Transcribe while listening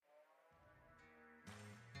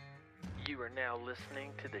You are now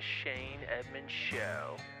listening to The Shane Edmonds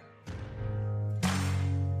Show.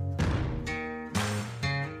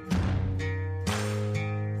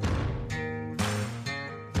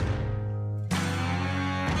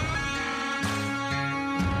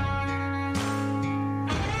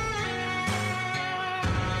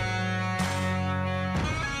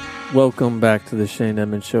 Welcome back to the Shane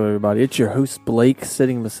Edmonds Show, everybody. It's your host, Blake,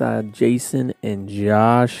 sitting beside Jason and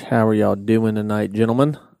Josh. How are y'all doing tonight,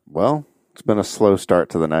 gentlemen? Well, it's been a slow start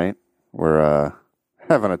to the night. We're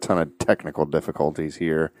having a ton of technical difficulties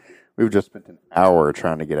here. We've just spent an hour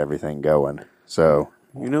trying to get everything going. So,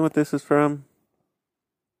 you know what this is from?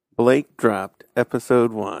 Blake dropped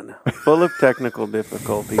episode 1, full of technical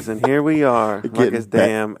difficulties, and here we are, like it's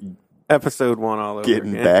damn episode 1 all over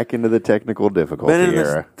getting again. back into the technical difficulty Been in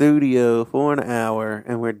era. the studio for an hour,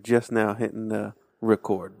 and we're just now hitting the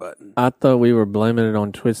record button. I thought we were blaming it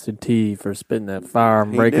on Twisted Tea for spitting that fire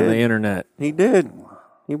and He breaking did. the internet. He did.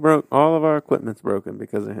 He broke all of our equipment's broken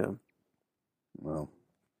because of him. Well,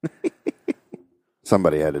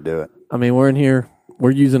 somebody had to do it. I mean, we're in here.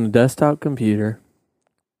 We're using a desktop computer.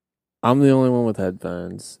 I'm the only one with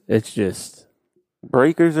headphones. It's just...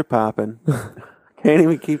 Breakers are popping. Can't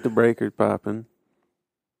even keep the breakers popping.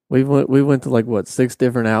 We went to like, 6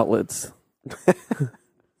 different outlets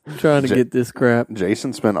trying to get this crap.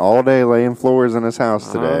 Jason spent all day laying floors in his house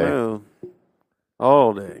I today. know.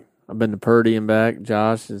 All day. I've been to Purdy and back.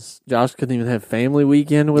 Josh couldn't even have family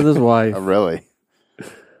weekend with his wife. Oh, really?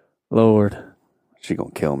 Lord. She gonna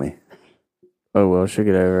kill me. Oh, well, she'll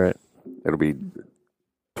get over it. It'll be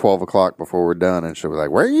 12 o'clock before we're done, and she'll be like,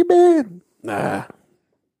 "Where you been?" Nah.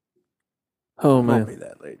 Oh, Won't man. be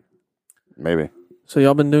that late. Maybe. So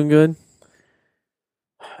y'all been doing good?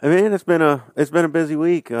 I mean, it's been a busy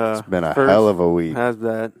week. It's been a hell of a week. Has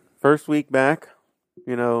that first week back?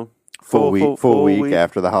 You know, Full week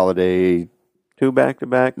after the holiday. 2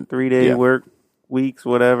 back-to-back 3-day Yeah. work weeks,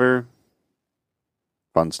 whatever.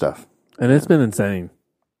 Fun stuff. And it's been insane.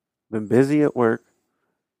 Been busy at work,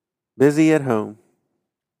 busy at home.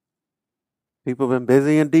 People been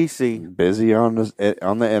busy in D.C. Busy on the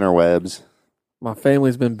interwebs. My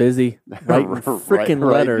family's been busy writing freaking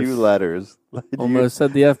letters. You letters. Almost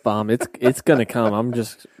said the F-bomb. It's going to come. I'm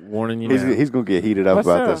just warning you now. He's going to get heated up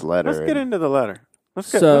about this letter. Let's get into the letter. Let's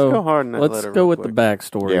So, go hard in that let's letter. go real with quick. the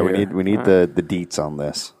backstory. Yeah, here. we need the deets on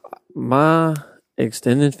this. My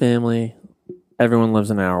extended family, everyone lives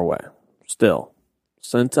an hour away. Still,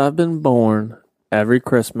 since I've been born, every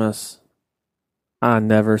Christmas, I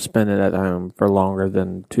never spent it at home for longer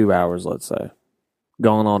than 2 hours, let's say.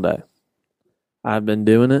 Gone all day. I've been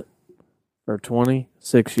doing it for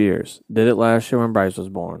 26 years. Did it last year when Bryce was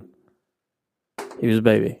born. He was a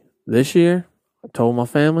baby. This year, I told my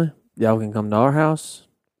family, y'all can come to our house.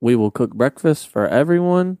 We will cook breakfast for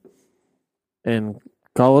everyone and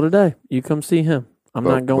call it a day. You come see him. I'm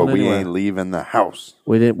not going but we anywhere. ain't leaving the house.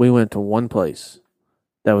 We went to one place.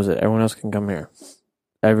 That was it. Everyone else can come here.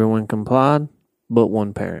 Everyone complied, but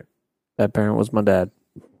one parent. That parent was my dad.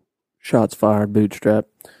 Shots fired, bootstrap.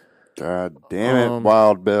 God damn it,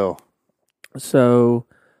 Wild Bill. So,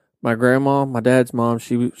 my grandma, my dad's mom,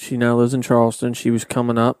 she now lives in Charleston. She was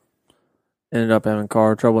coming up. Ended up having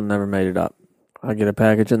car trouble, never made it up. I get a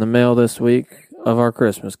package in the mail this week of our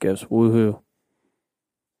Christmas gifts. Woohoo.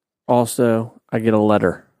 Also, I get a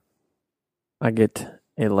letter.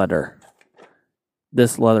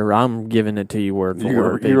 This letter, I'm giving it to you word for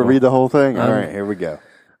word. You gonna read the whole thing? All I'm- right, here we go.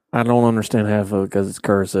 I don't understand half of it because it's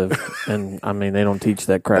cursive. And, I mean, they don't teach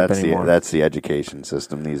that crap anymore. That's the education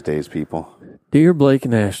system these days, people. Dear Blake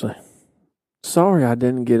and Ashley, sorry I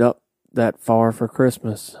didn't get up that far for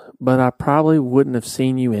Christmas, but I probably wouldn't have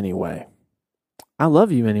seen you anyway. I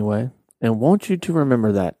love you anyway, and want you to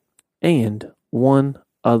remember that. And one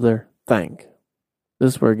other thing.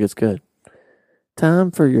 This is where it gets good.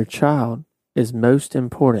 Time for your child is most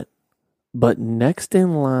important, but next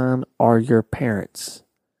in line are your parents.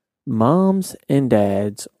 Moms and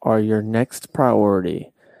dads are your next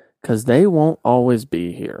priority, 'cause they won't always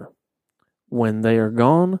be here. When they are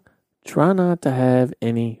gone, try not to have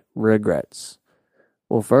any regrets.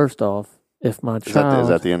 Well, first off, if my child... Is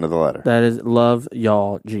that the end of the letter? That is love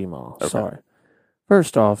y'all, Gmail. Okay. Sorry.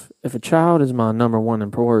 First off, if a child is my number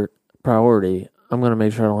one priority, I'm going to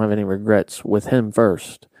make sure I don't have any regrets with him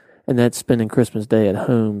first. And that's spending Christmas Day at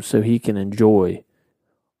home so he can enjoy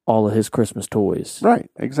all of his Christmas toys. Right,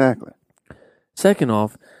 exactly. Second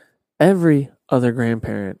off, every other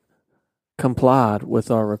grandparent complied with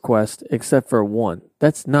our request except for one.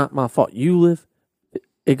 That's not my fault.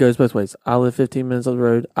 It goes both ways. I live 15 minutes up the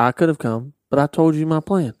road. I could have come, but I told you my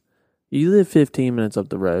plan. You live 15 minutes up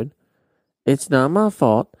the road. It's not my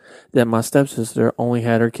fault that my stepsister only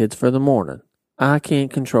had her kids for the morning. I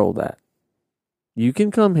can't control that. You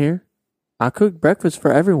can come here. I cook breakfast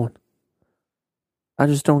for everyone. I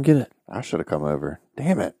just don't get it. I should have come over.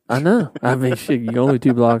 Damn it. I know. I mean, shit, you're only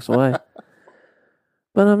 2 blocks away.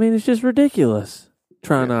 But I mean, it's just ridiculous.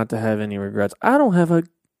 Try not to have any regrets. I don't have a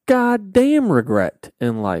goddamn regret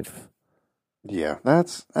in life. Yeah,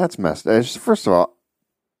 that's messed up. First of all,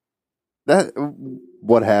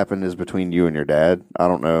 what happened is between you and your dad. I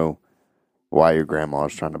don't know why your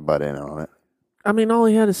grandma's trying to butt in on it. I mean, all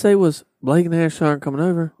he had to say was, Blake and Ashley aren't coming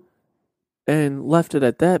over, and left it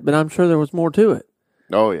at that, but I'm sure there was more to it.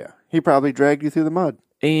 Oh, yeah. He probably dragged you through the mud.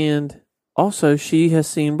 And also, she has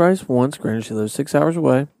seen Bryce once. Granted, she lives 6 hours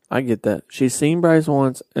away. I get that. She's seen Bryce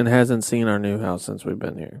once and hasn't seen our new house since we've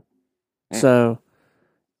been here. So,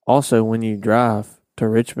 also, when you drive to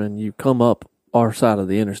Richmond, you come up our side of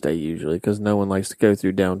the interstate usually because no one likes to go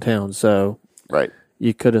through downtown. So, right,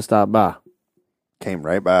 you could have stopped by. Came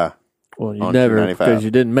right by. Well, you never, because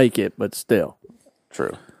you didn't make it, but still.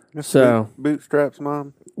 True. So, bootstraps,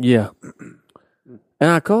 Mom. Yeah. And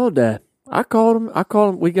I called Dad. I called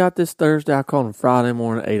him. We got this Thursday. I called him Friday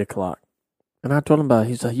morning at 8 o'clock. And I told him about it.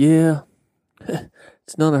 He's like, yeah,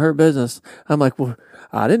 it's none of her business. I'm like, well,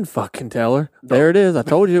 I didn't fucking tell her. There it is. I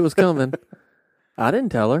told you it was coming. I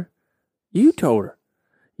didn't tell her. You told her.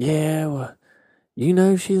 Yeah, well, you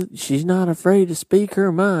know, she's not afraid to speak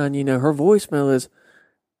her mind. You know, her voicemail is,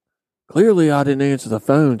 clearly I didn't answer the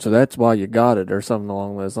phone, so that's why you got it, or something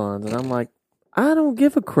along those lines. And I'm like, I don't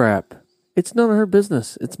give a crap. It's none of her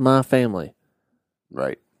business. It's my family.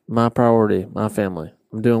 Right. My priority, my family.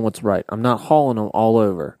 I'm doing what's right. I'm not hauling them all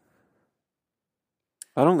over.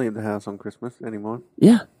 I don't leave the house on Christmas anymore.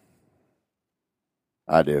 Yeah.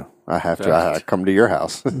 I do. I have to. I come to your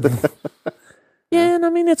house. Yeah, and I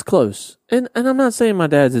mean, it's close. And I'm not saying my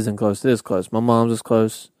dad's isn't close. It is close. My mom's is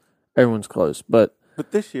close. Everyone's close. But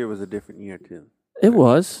this year was a different year, too. It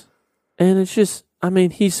was. And it's just, I mean,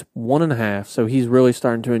 he's 1.5, so he's really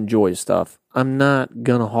starting to enjoy stuff. I'm not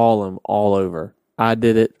going to haul him all over. I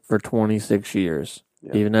did it for 26 years.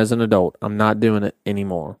 Yeah. Even as an adult, I'm not doing it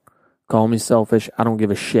anymore. Call me selfish. I don't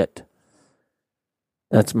give a shit.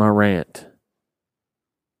 That's my rant.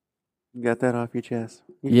 You got that off your chest?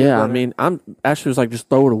 Yeah, I mean, Ashley was like, just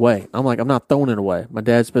throw it away. I'm like, I'm not throwing it away. My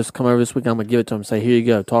dad's supposed to come over this week. I'm going to give it to him and say, here you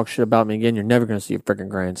go. Talk shit about me again. You're never going to see your freaking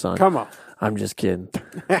grandson. Come on. I'm just kidding.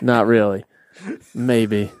 Not really.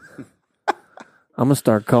 Maybe. I'm going to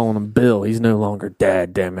start calling him Bill. He's no longer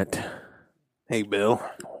Dad, damn it. Hey, Bill.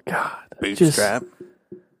 God. Bootstrap.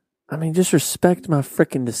 Just respect my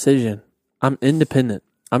freaking decision. I'm independent.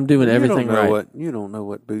 I'm doing everything right. You don't know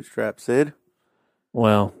what Bootstrap said.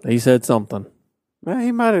 Well, he said something. Well,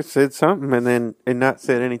 he might have said something and not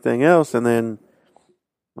said anything else, and then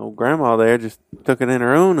old grandma there just took it in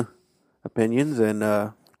her own opinions and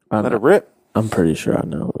let it rip. I'm pretty sure I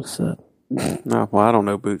know what was said. No, well, I don't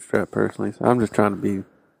know Bootstrap personally, so I'm just trying to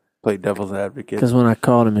play devil's advocate. Because when I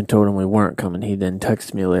called him and told him we weren't coming, he then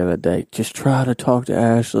texted me the other day, just try to talk to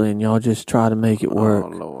Ashley and y'all just try to make it work. Oh,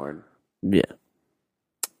 Lord. Yeah.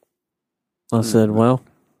 I said, well,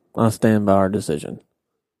 I stand by our decision.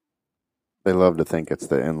 They love to think it's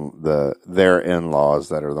their in-laws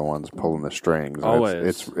that are the ones pulling the strings.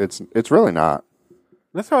 Always. It's really not.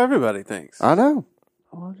 That's how everybody thinks. I know.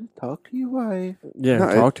 Oh, just talk to your wife. Yeah,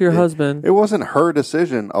 talk to your husband. It wasn't her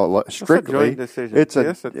decision strictly. It's a joint decision.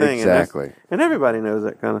 That's the thing. Exactly. And everybody knows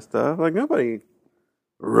that kind of stuff. Like, nobody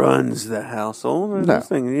runs the household. No. This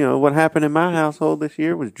thing, what happened in my household this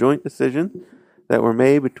year was joint decisions that were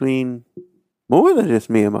made between more than just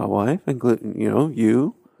me and my wife, including,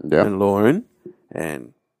 you and Lauren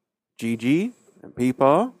and Gigi and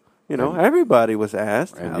Peepaw. Everybody was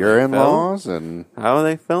asked. And your in-laws and how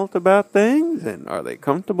they felt about things, and are they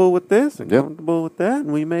comfortable with this and comfortable with that,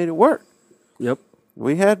 and we made it work. Yep.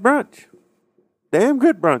 We had brunch. Damn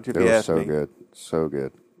good brunch, if you ask me. It was so good. So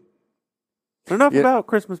good. Enough about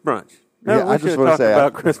Christmas brunch. No, yeah, we should have talked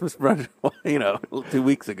about Christmas brunch, 2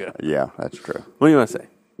 weeks ago. Yeah, that's true. What do you want to say?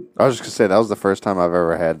 I was just going to say, that was the first time I've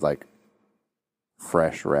ever had,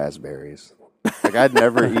 fresh raspberries. I'd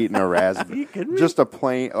never eaten a raspberry. Just a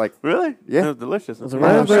plain, Really? Yeah. It was delicious. It was a it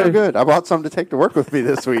was so raspberry. good. I bought some to take to work with me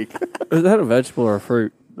this week. Is that a vegetable or a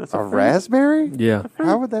fruit? That's a raspberry? Yeah.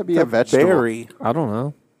 How would that be a vegetable? Berry. I don't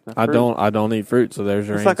know. I don't eat fruit, so there's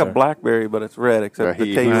your answer. It's like a blackberry, but it's red, except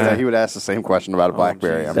the taste. He would ask the same question about a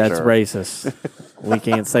blackberry, I'm That's sure. racist. We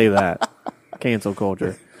can't say that. Cancel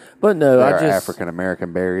culture. But no, They are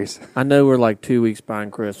African-American berries. I know we're 2 weeks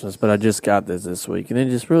behind Christmas, but I just got this week, and it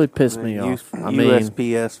just really pissed me off.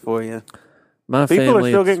 USPS for you. My People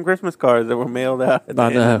family are still getting Christmas cards that were mailed out at the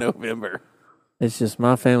end of November. It's just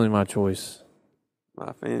my family, my choice.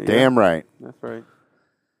 My family. Damn right. That's right.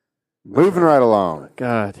 Moving right along.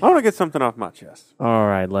 God. I want to get something off my chest. All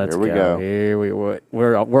right, let's Here we go. Here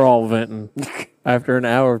we're all venting. After an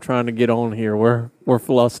hour of trying to get on here, we're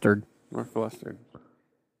flustered. We're flustered.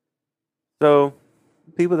 So,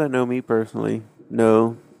 people that know me personally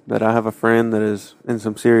know that I have a friend that is in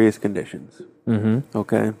some serious conditions. Mm-hmm.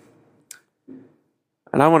 Okay?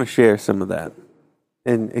 And I want to share some of that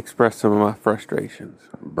and express some of my frustrations.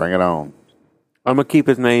 Bring it on. I'm going to keep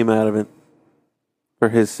his name out of it for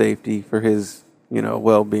his safety, for his,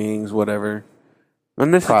 well-beings, whatever.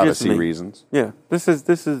 And this Privacy is just me. reasons. Yeah, this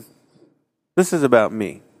is about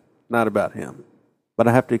me, not about him. But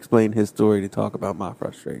I have to explain his story to talk about my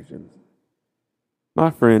frustrations. My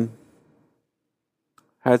friend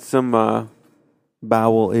had some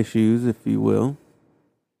bowel issues, if you will.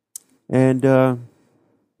 And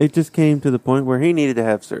it just came to the point where he needed to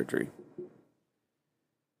have surgery.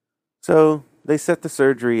 So they set the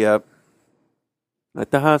surgery up at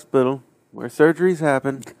the hospital where surgeries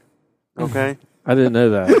happen. Okay? I didn't know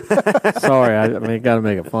that. Sorry, I got to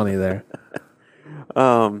make it funny there.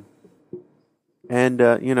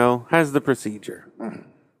 Has the procedure.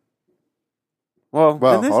 Well,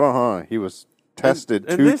 hold on. He was tested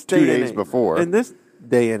two days before. In this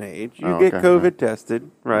day and age, you get COVID tested,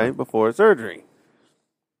 right, before surgery.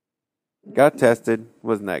 Got tested,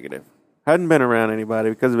 was negative. Hadn't been around anybody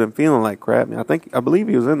because he'd been feeling like crap. I believe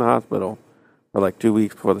he was in the hospital for like 2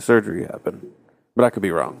 weeks before the surgery happened. But I could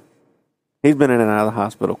be wrong. He's been in and out of the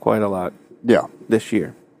hospital quite a lot this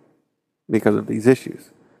year because of these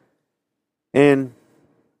issues. And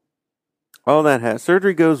all that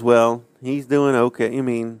surgery goes well. He's doing okay. I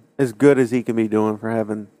mean, as good as he can be doing for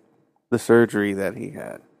having the surgery that he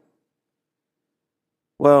had.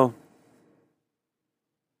 Well,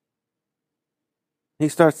 he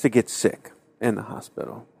starts to get sick in the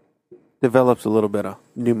hospital. Develops a little bit of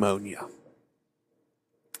pneumonia.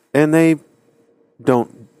 And they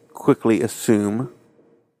don't quickly assume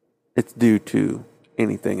it's due to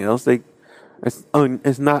anything else.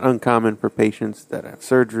 It's not uncommon for patients that have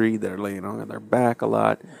surgery that are laying on their back a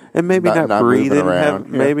lot and maybe not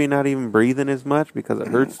breathing, maybe not even breathing as much because it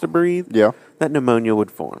hurts to breathe. Yeah, that pneumonia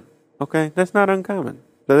would form. Okay, that's not uncommon.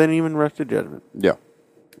 So they didn't even rush to judgment. Yeah,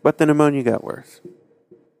 but the pneumonia got worse.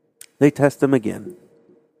 They test him again.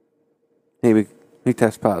 He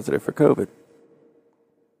tests positive for COVID.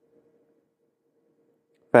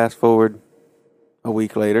 Fast forward a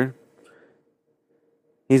week later,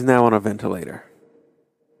 he's now on a ventilator.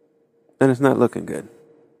 And it's not looking good.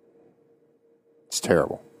 It's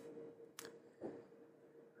terrible.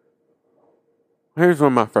 Here's where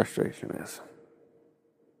my frustration is.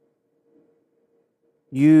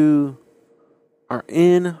 You are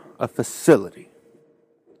in a facility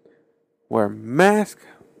where mask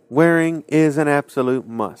wearing is an absolute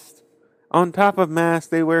must. On top of masks,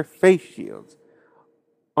 they wear face shields.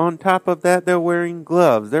 On top of that, they're wearing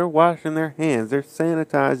gloves. They're washing their hands. They're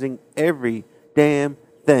sanitizing every damn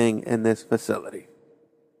thing in this facility.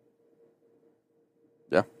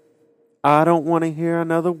 Yeah. I don't want to hear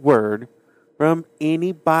another word from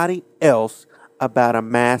anybody else about a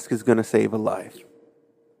mask is going to save a life.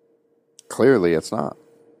 Clearly, it's not.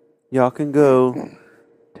 Y'all can go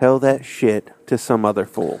tell that shit to some other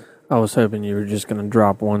fool. I was hoping you were just going to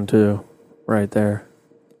drop one, too, right there.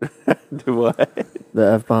 Do what?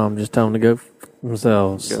 The F-bomb. Just tell them to go f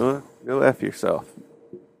themselves. Go F yourself.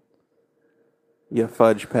 You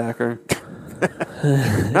fudge packer.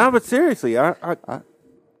 No, but seriously,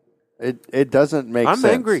 it doesn't make sense. I'm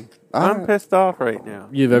angry. I'm pissed off right now.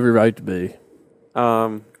 You have every right to be.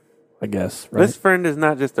 I guess, right? This friend is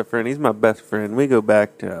not just a friend. He's my best friend. We go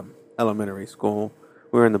back to elementary school.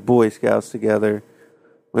 We were in the Boy Scouts together.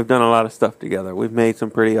 We've done a lot of stuff together. We've made some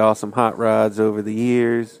pretty awesome hot rods over the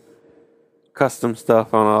years. Custom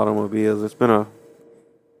stuff on automobiles.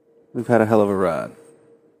 We've had a hell of a ride.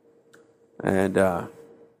 And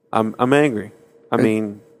I'm angry. I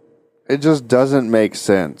mean, it just doesn't make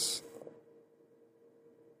sense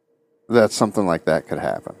that something like that could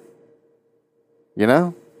happen. You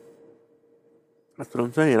know? That's what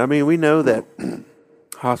I'm saying. I mean, we know that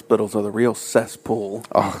hospitals are the real cesspool.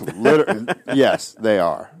 Oh, literally, yes, they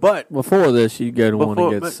are. But before this, you go to want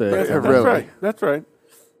to get sick. That's really right. That's right.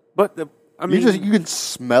 But you can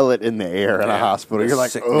smell it in the air in a hospital. You're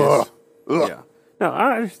like, ugh. Yeah. No,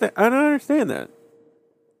 I understand that.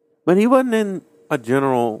 But he wasn't in a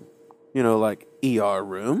general, like ER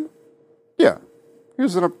room. Yeah. He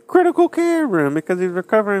was in a critical care room because he's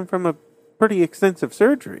recovering from a pretty extensive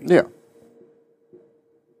surgery. Yeah.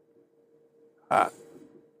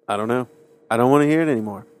 I don't know. I don't want to hear it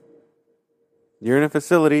anymore. You're in a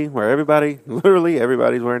facility where literally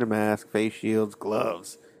everybody's wearing a mask, face shields,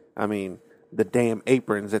 gloves. I mean, the damn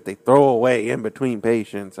aprons that they throw away in between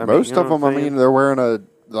patients. Most of them, they're wearing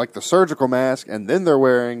the surgical mask, and then they're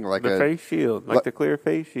wearing the face shield, the clear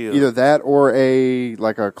face shield. Either that or a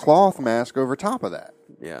cloth mask over top of that.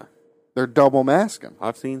 Yeah. They're double masking.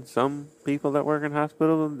 I've seen some people that work in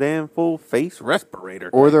hospitals with a damn full face respirator.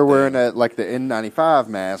 Or they're wearing the N95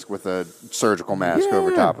 mask with a surgical mask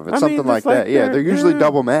over top of it. Something like that. Yeah, they're usually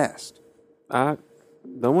double masked. I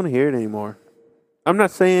don't want to hear it anymore. I'm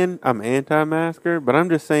not saying I'm anti-masker, but I'm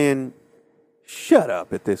just saying shut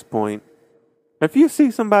up at this point. If you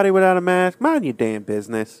see somebody without a mask, mind your damn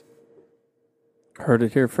business. Heard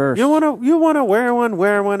it here first. You wanna wear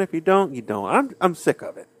one. If you don't, you don't. I'm sick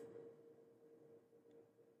of it.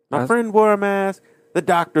 My friend wore a mask. The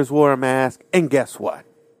doctors wore a mask. And guess what?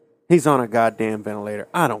 He's on a goddamn ventilator.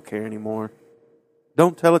 I don't care anymore.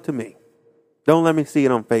 Don't tell it to me. Don't let me see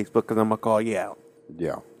it on Facebook because I'm going to call you out.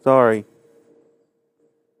 Yeah. Sorry.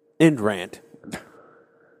 End rant.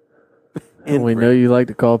 We know you like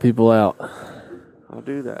to call people out. I'll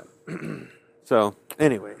do that. So,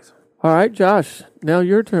 anyways. All right, Josh. Now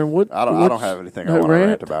your turn. I don't have anything I want to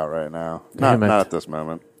rant about right now. Not at this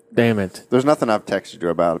moment. Damn it. There's nothing I've texted you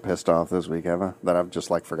about or pissed off this week, have I? That I've just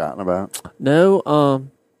forgotten about?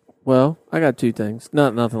 No, well, I got two things.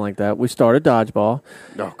 Nothing like that. We started dodgeball.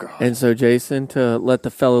 Oh, God. And so, Jason, to let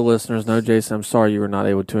the fellow listeners know, Jason, I'm sorry you were not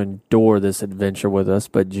able to endure this adventure with us,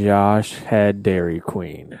 but Josh had Dairy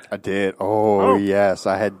Queen. I did. Oh. Yes.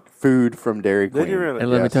 I had food from Dairy Queen. Did you really?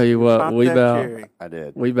 And let me tell you what, I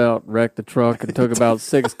did. We about wrecked the truck and took about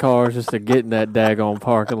 6 cars just to get in that daggone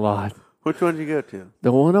parking lot. Which one did you go to?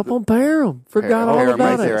 The one up on Parham. Forgot all Parham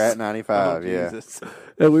about right it. there at 95, Jesus.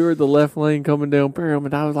 And we were at the left lane coming down Parham,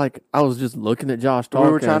 and I was just looking at Josh talking.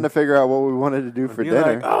 We were trying to figure out what we wanted to do for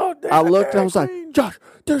dinner. I looked, and I was like, Josh,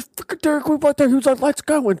 there's freaking Dairy Queen right there. He was like, let's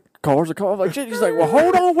go. And cars are coming. I'm like, shit. He's like, well,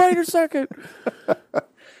 hold on, wait a second.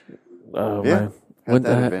 Oh, yeah,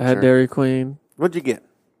 man. Had Dairy Queen. What'd you get?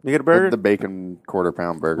 You get a burger? The bacon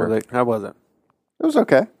quarter-pound burger. How was it? It was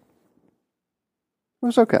okay.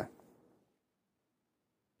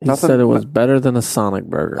 He said it was better than a Sonic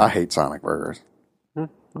burger. I hate Sonic burgers. I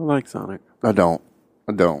like Sonic. I don't.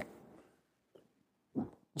 So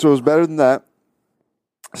it was better than that.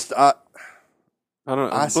 I don't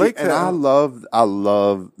know. I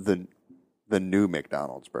love the new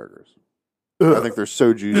McDonald's burgers. I think they're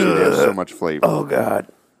so juicy. They have so much flavor. Oh, God.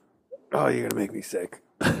 Oh, you're going to make me sick.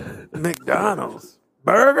 McDonald's.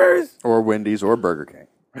 Burgers? Or Wendy's or Burger King.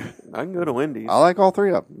 I can go to Wendy's. I like all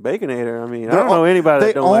three of them. Baconator. I don't know anybody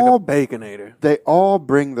that don't like a Baconator. They all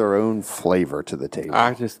bring their own flavor to the table.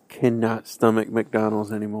 I just cannot stomach McDonald's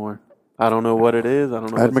anymore. I don't know what it is. I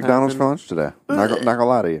don't know. I had McDonald's for lunch today. Not gonna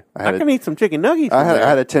lie to you. I can eat some chicken nuggets. I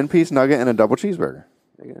had a 10-piece nugget and a double cheeseburger.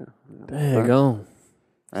 There you go.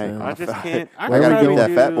 Hey, I just can't. I gotta get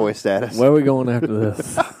that fat boy status. Where are we going after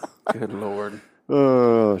this? Good Lord.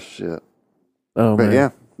 Oh shit. Oh, but man.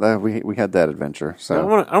 yeah. We had that adventure.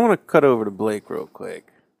 So I want to cut over to Blake real quick.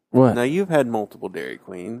 What? Now you've had multiple Dairy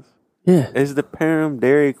Queens. Yeah. Is the Parham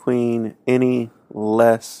Dairy Queen any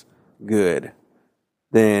less good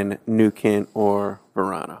than New Kent or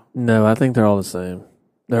Verona? No, I think they're all the same.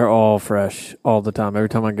 They're all fresh all the time. Every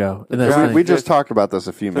time I go. And we just talked about this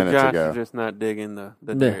a few minutes Josh ago. is just not digging the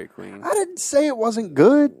Dairy Queen. I didn't say it wasn't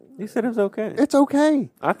good. You said it was okay. It's okay.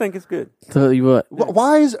 I think it's good. Tell you what.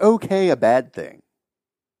 Why is okay a bad thing?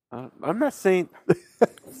 I'm not saying.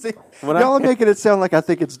 See, y'all are making it sound like I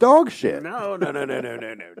think it's dog shit. No. That's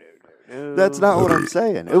not what I'm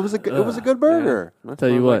saying. It was a good burger. Yeah. Tell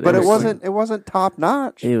you what, but it wasn't top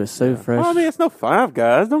notch. It was so fresh. Well, I mean, it's no Five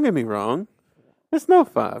Guys. Don't get me wrong. It's no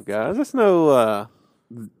Five Guys. It's no.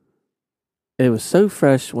 It was so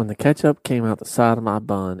fresh when the ketchup came out the side of my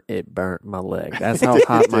bun, it burnt my leg. That's how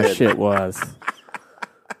hot my shit was.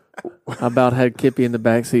 I about had Kippy in the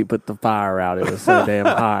backseat put the fire out. It was so damn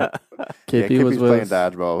hot. Kippy was playing us.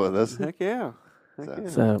 dodgeball with us. Heck yeah.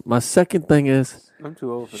 So my second thing is, I'm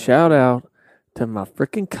too old for that. Shout out to my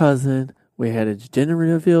freaking cousin. We had his gender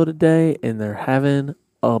reveal today, and they're having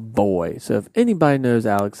a boy. So if anybody knows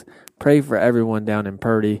Alex, pray for everyone down in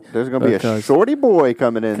Purdy. There's going to be a shorty boy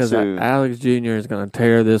coming in soon. Because Alex Jr. is going to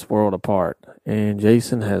tear this world apart. And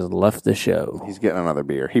Jason has left the show. He's getting another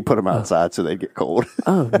beer. He put them outside so they'd get cold.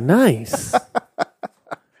 Oh, nice.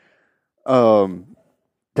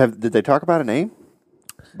 Did they talk about a name?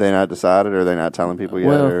 They not decided, or they not telling people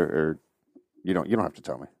yet, or you don't have to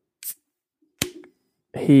tell me.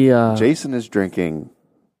 Jason is drinking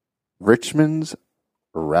Richmond's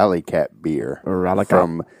Rally Cat beer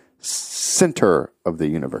from center of the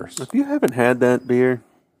universe. If you haven't had that beer,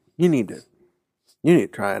 you need to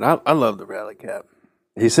try it. I love the Rally Cap.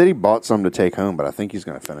 He said he bought some to take home, but I think he's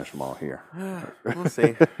going to finish them all here. We'll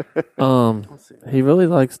see. He really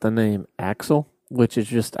likes the name Axel, which is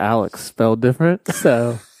just Alex spelled different.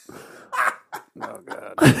 So, Oh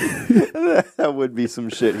God. That would be some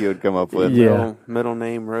shit he would come up with. Yeah. Middle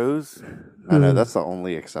name Rose. I know, that's the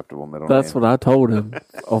only acceptable middle that's name. what I told him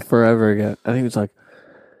forever ago. I think he was like,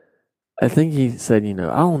 I think he said, I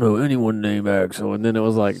don't know anyone named Axel. And then it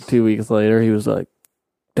was like 2 weeks later, he was like,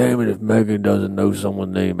 damn it if Megan doesn't know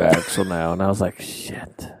someone named Axel now. And I was like,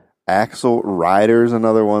 shit. Axel Ryder's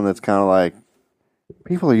another one that's kind of like,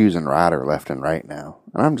 people are using Ryder left and right now.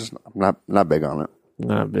 And I'm not big on it.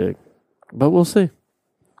 Not big. But we'll see.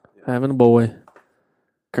 Having a boy.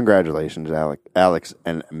 Congratulations, Alex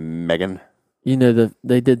and Megan.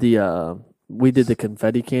 They did we did the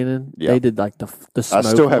confetti cannon. Yeah. They did like the smoke I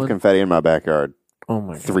still have one. confetti in my backyard Oh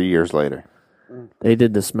my God. 3 years later. They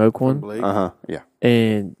did the smoke one. Blake. Yeah.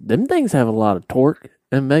 And them things have a lot of torque.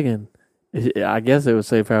 And Megan, I guess it was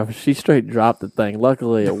safe house. She straight dropped the thing.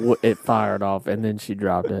 Luckily, it fired off, and then she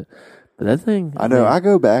dropped it. But that thing, I know. I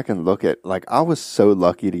go back and look at, like, I was so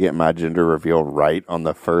lucky to get my gender reveal right on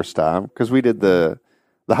the first time because we did the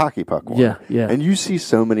hockey puck one. Yeah. And you see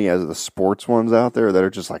so many of the sports ones out there that are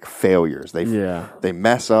just like failures. They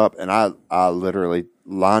mess up, and I literally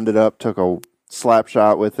lined it up, took a slap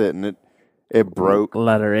shot with it, and it broke.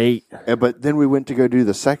 Letter 8. But then we went to go do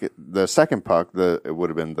the second puck. It would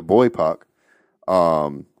have been the boy puck.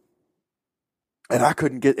 And I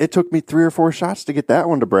couldn't get. It took me 3 or 4 shots to get that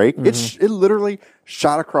one to break. Mm-hmm. It literally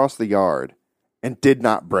shot across the yard and did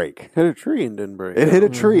not break. Hit a tree and didn't break. It hit a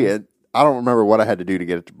tree. I don't remember what I had to do to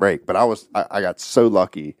get it to break, but I got so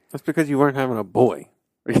lucky. That's because you weren't having a boy.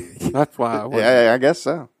 That's why I wasn't. Yeah, I guess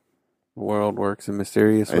so. The world works in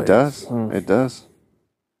mysterious ways. It does. It does.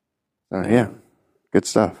 So, yeah, good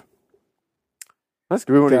stuff. Let's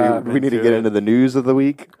Do we need to get into the news of the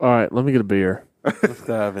week? All right, let me get a beer. Let's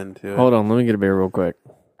dive into it. Hold on, let me get a beer real quick.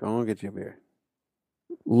 Go on, get you a beer.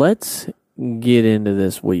 Let's get into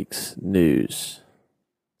this week's news.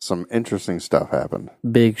 Some interesting stuff happened.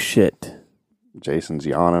 Big shit. Jason's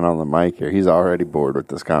yawning on the mic here. He's already bored with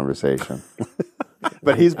this conversation.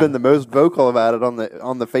 But he's been the most vocal about it on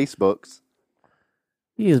the Facebooks.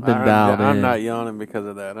 He has been dialed in. I'm not yawning because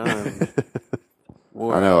of that. I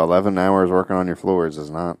know 11 hours working on your floors is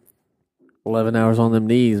not. 11 hours on them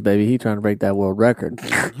knees, baby. He trying to break that world record.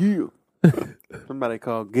 Yeah. Somebody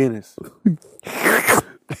call Guinness.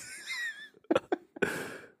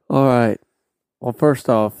 All right. Well, first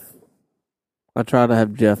off, I tried to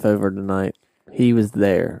have Jeff over tonight. He was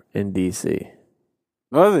there in D.C.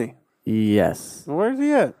 Was he? Yes. Where's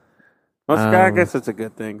he at? Well, I guess it's a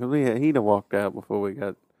good thing because he'd have walked out before we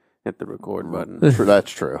hit the record button.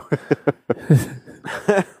 That's true.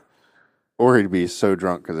 Or he'd be so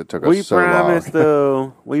drunk because it took us so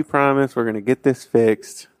long. We promised we're going to get this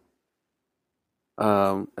fixed.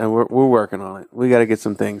 And we're working on it. We got to get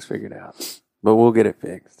some things figured out. But we'll get it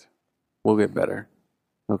fixed. We'll get better.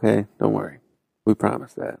 Okay? Don't worry. We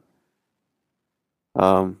promise that.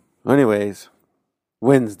 Anyways,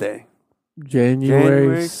 Wednesday.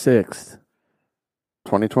 January 6th.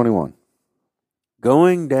 2021.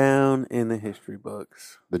 Going down in the history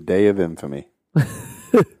books. The day of infamy.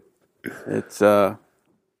 It's up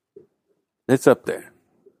there.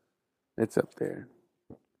 It's up there.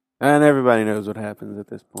 And everybody knows what happens at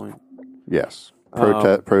this point. Yes.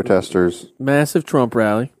 Protesters. Massive Trump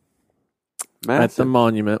rally at the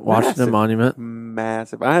monument, Washington Monument.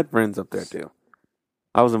 Massive. I had friends up there too.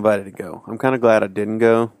 I was invited to go. I'm kind of glad I didn't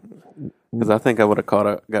go because I think I would have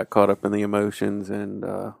got caught up in the emotions, and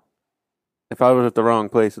if I was at the wrong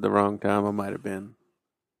place at the wrong time, I might have been.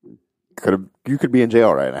 You could be in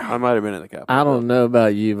jail right now. I might have been in the Capitol. I don't know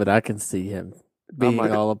about you, but I can see him being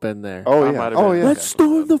all up in there. Oh yeah. Let's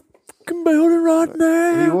storm the fucking building right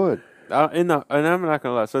now. He would. And I'm not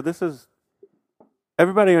gonna lie. So this is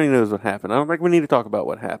everybody already knows what happened. I don't think we need to talk about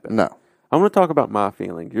what happened. No. I'm going to talk about my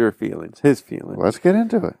feelings, your feelings, his feelings. Let's get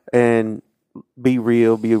into it. And be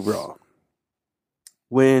real, be raw.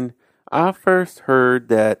 When I first heard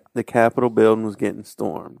that the Capitol building was getting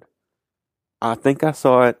stormed, I think I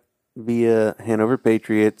saw it via Hanover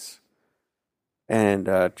Patriots, and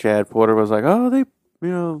Chad Porter was like, "Oh,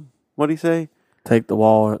 what'd he say? Take the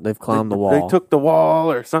wall. They've climbed the wall. They took the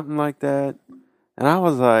wall or something like that." And I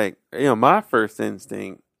was like, my first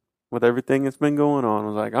instinct with everything that's been going on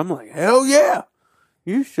was like, I'm like, hell yeah!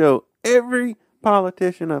 You show every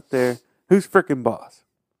politician up there who's freaking boss,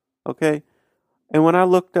 okay? And when I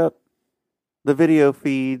looked up the video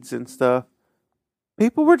feeds and stuff,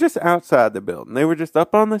 people were just outside the building. They were just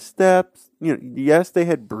up on the steps. You know, yes, they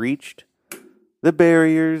had breached the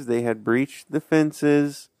barriers, they had breached the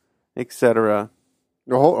fences, etc.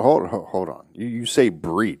 Hold on. You say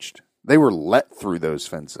breached. They were let through those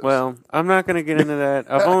fences. Well, I'm not going to get into that.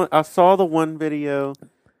 I saw the one video.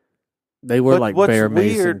 They were like Bear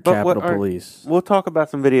Mason, Capitol Police. We'll talk about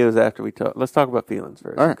some videos after we talk. Let's talk about feelings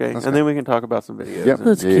first, okay? And then we can talk about some videos. Yep.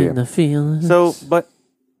 Let's get the feelings. So, but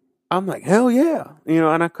I'm like, hell yeah. You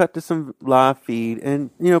know, and I cut to some live feed, and,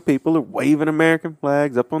 you know, people are waving American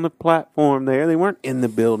flags up on the platform there. They weren't in the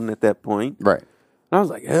building at that point. Right. And I was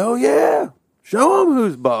like, hell yeah. Show them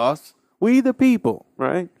who's boss. We the people,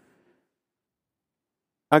 right?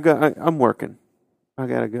 I'm working. I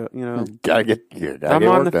gotta go, you know. I'm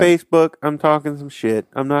on the Facebook. I'm talking some shit.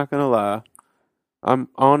 I'm not gonna lie. I'm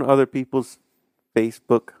on other people's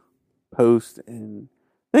Facebook posts, and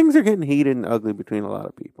things are getting heated and ugly between a lot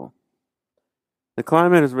of people. The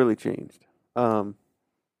climate has really changed. I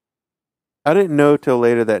didn't know till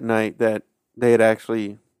later that night that they had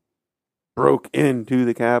actually broke into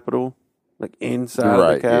the Capitol, like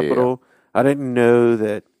inside the Capitol. Yeah. I didn't know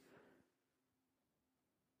that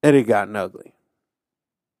it had gotten ugly.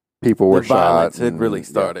 People were shot. The violence had really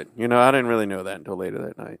started. Yeah. You know, I didn't really know that until later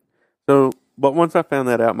that night. So, but once I found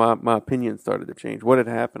that out, my opinion started to change. What had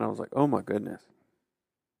happened, I was like, oh my goodness.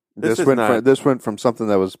 This went from something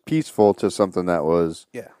that was peaceful to something that was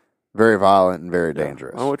very violent and very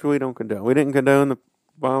dangerous. Which we don't condone. We didn't condone the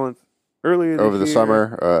violence earlier this over the year.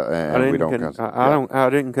 summer, and we don't. I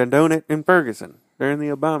didn't condone it in Ferguson during the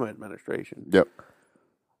Obama administration. Yep.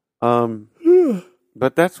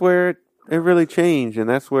 But that's where it really changed, and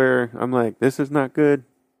that's where I'm like, this is not good.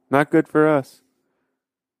 Not good for us.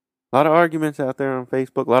 A lot of arguments out there on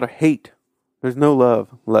Facebook, a lot of hate. There's no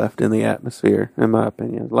love left in the atmosphere, in my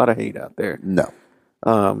opinion. There's a lot of hate out there. No.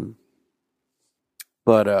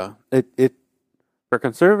 But it for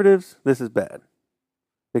conservatives, this is bad.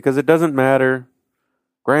 Because it doesn't matter.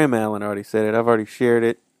 Graham Allen already said it. I've already shared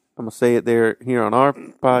it. I'm going to say it here on our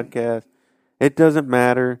podcast. It doesn't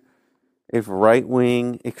matter if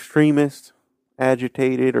right-wing extremists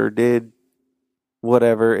agitated or did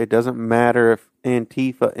whatever. It doesn't matter if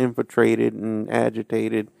Antifa infiltrated and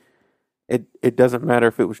agitated. It doesn't matter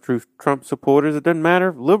if it was true Trump supporters. It doesn't matter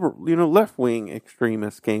if left-wing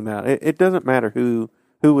extremists came out. It doesn't matter who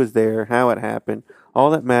was there, how it happened. All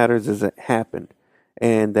that matters is it happened.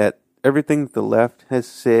 And that everything the left has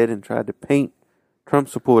said and tried to paint Trump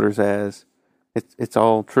supporters as, it's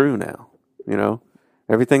all true now. You know,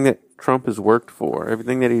 everything that Trump has worked for,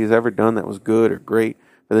 everything that he's ever done that was good or great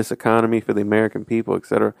for this economy, for the American people,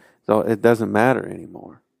 etc. So it doesn't matter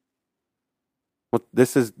anymore. Well,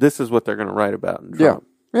 this is what they're going to write about in Trump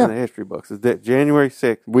in the history books. Is that January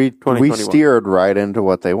 6th, 2021. We steered right into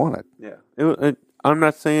what they wanted. Yeah, I'm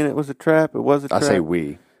not saying it was a trap. It was a trap. I say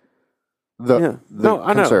we. The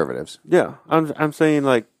conservatives. Yeah, I'm saying,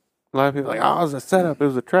 like, a lot of people are like, oh, it was a setup. It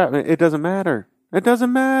was a trap. It doesn't matter. It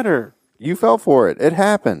doesn't matter. You fell for it. It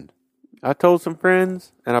happened. I told some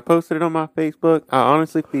friends, and I posted it on my Facebook. I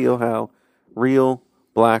honestly feel how real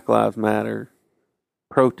Black Lives Matter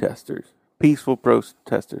protesters, peaceful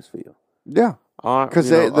protesters feel. Yeah, because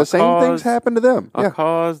the same things happened to them. A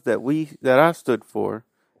cause that I stood for,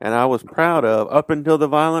 and I was proud of up until the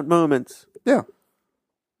violent moments. Yeah.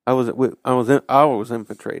 I was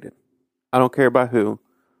infiltrated. I don't care by who.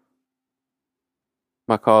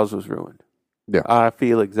 My cause was ruined. Yeah. I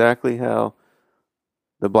feel exactly how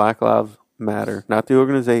the Black Lives Matter, not the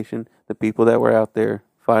organization, the people that were out there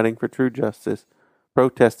fighting for true justice,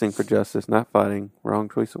 protesting for justice, not fighting, wrong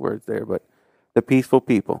choice of words there, but the peaceful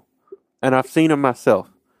people. And I've seen them myself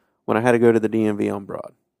when I had to go to the DMV on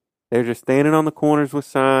Broad. They're just standing on the corners with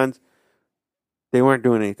signs. They weren't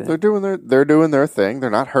doing anything. They're doing their thing. They're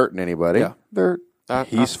not hurting anybody. Yeah. They're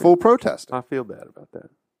peaceful protesting. I feel bad about that.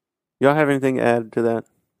 Y'all have anything to add to that?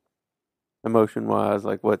 Emotion-wise,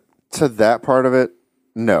 like what? To that part of it,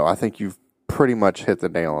 no. I think you've pretty much hit the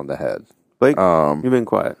nail on the head. Blake, you've been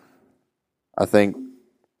quiet. I think,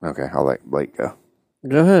 okay, I'll let Blake go.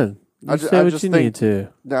 Go ahead. You say what you need to.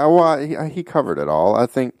 Well, he covered it all. I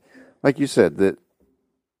think, like you said, that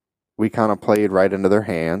we kind of played right into their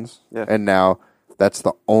hands, and now that's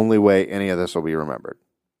the only way any of this will be remembered.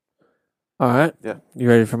 All right. Yeah. You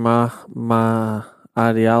ready for my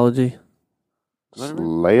ideology? Just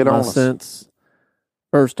lay it on us. Sense.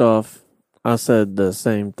 First off, I said the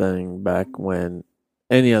same thing back when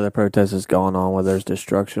any other protest is going on where there's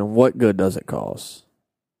destruction. What good does it cause?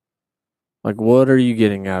 Like, what are you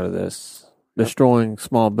getting out of this? Destroying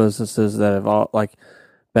small businesses that have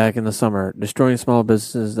back in the summer, destroying small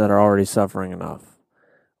businesses that are already suffering enough.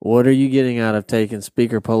 what are you getting out of taking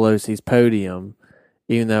Speaker Pelosi's podium,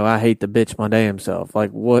 even though I hate to bitch my damn self?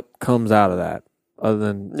 Like, what comes out of that? Other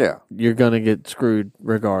than you're gonna get screwed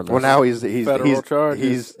regardless. Well, now he's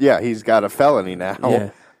got a felony now.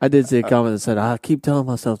 Yeah, I did see a comment that said, "I keep telling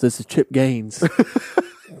myself this is Chip Gaines."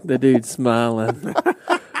 The dude's smiling.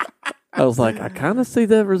 I was like, I kind of see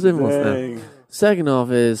that resemblance now. Second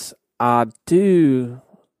off is I do,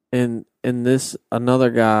 and this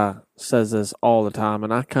another guy says this all the time,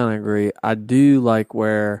 and I kind of agree. I do like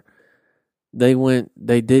where they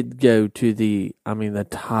did go to the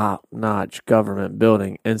top-notch government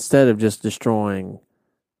building instead of just destroying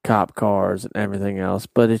cop cars and everything else.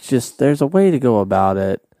 But it's just, there's a way to go about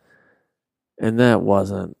it, and that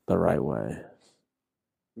wasn't the right way.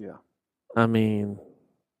 Yeah. I mean,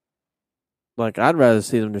 like, I'd rather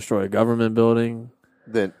see them destroy a government building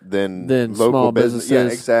than local small businesses. Yeah,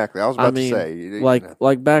 exactly. I was about to say,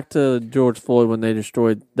 like back to George Floyd when they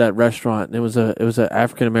destroyed that restaurant. And it was an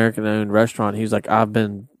African American owned restaurant. He was like, I've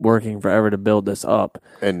been working forever to build this up,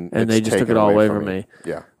 and they just took it all away from me.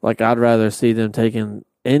 Yeah, like I'd rather see them taking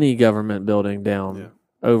any government building down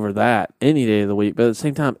over that any day of the week. But at the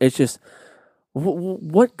same time, it's just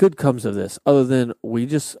what good comes of this other than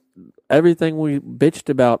everything we bitched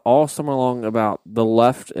about all summer long about the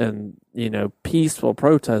left and peaceful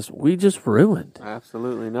protests, we just ruined.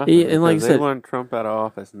 Absolutely nothing. And like you said, they want Trump out of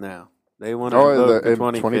office now. They want to vote the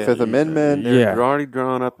 25th Amendment. They're already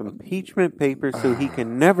drawn up impeachment papers so he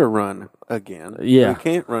can never run again. Yeah, he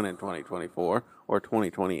can't run in 2024 or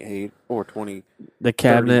 2028 or 20. The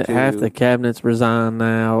cabinet, half the cabinet's resigned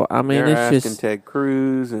now. I mean, they're it's asking Ted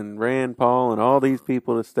Cruz and Rand Paul and all these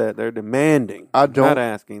people to step. They're demanding. Not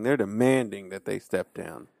asking. They're demanding that they step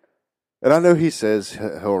down. And I know he says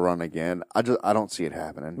he'll run again. I don't see it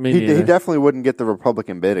happening. He definitely wouldn't get the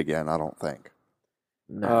Republican bid again. I don't think.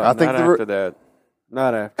 No, I think not after that.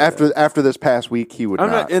 Not after this past week, he would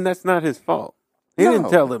not. And that's not his fault. He didn't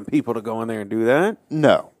tell them people to go in there and do that.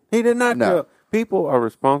 No, he did not. No. People are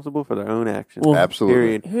responsible for their own actions. Well,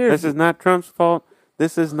 absolutely. Period. This is not Trump's fault.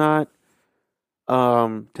 This is not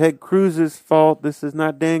Ted Cruz's fault. This is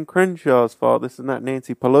not Dan Crenshaw's fault. This is not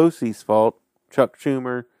Nancy Pelosi's fault. Chuck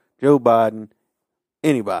Schumer, Joe Biden,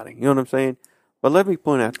 anybody. You know what I'm saying? But let me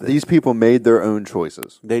point out these people made their own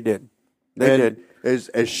choices. They did. They did. As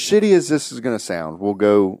shitty as this is going to sound,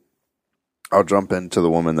 I'll jump into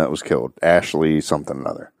the woman that was killed. Ashley something or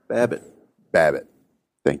other. Babbitt.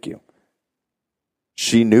 Thank you.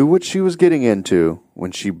 She knew what she was getting into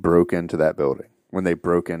when she broke into that building. When they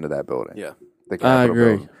broke into that building. Yeah. I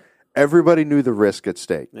agree. Building. Everybody knew the risk at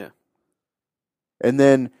stake. Yeah. And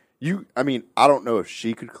then I don't know if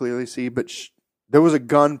she could clearly see, but there was a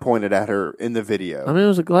gun pointed at her in the video. I mean, it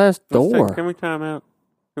was a glass door. Can we time out?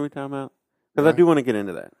 Because I do want to get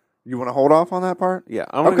into that. You want to hold off on that part? Yeah.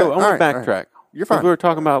 I want to backtrack. Right. You're fine. We were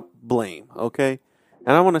talking about blame, okay?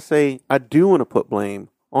 And I want to say I do want to put blame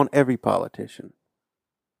on every politician,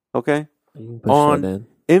 okay? On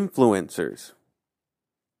influencers.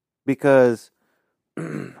 Because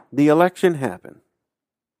the election happened.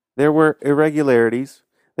 There were irregularities.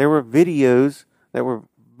 There were videos that were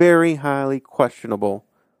very highly questionable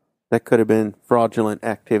that could have been fraudulent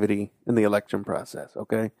activity in the election process,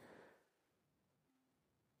 okay?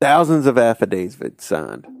 Thousands of affidavits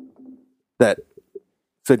signed that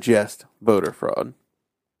suggest voter fraud.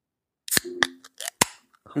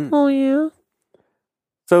 Oh, yeah.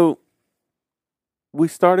 So we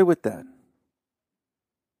started with that.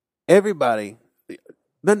 Everybody,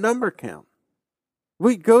 the number count.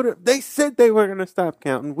 They said they were going to stop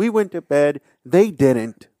counting. We went to bed. They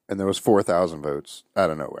didn't. And there was 4,000 votes out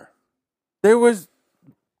of nowhere.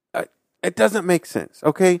 It doesn't make sense,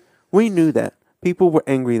 okay? We knew that. People were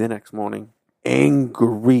angry the next morning.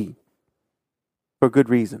 Angry. For good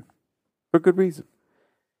reason.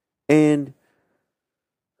 And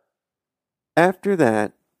after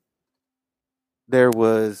that, there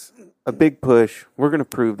was a big push. We're going to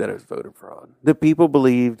prove that it was voter fraud. The people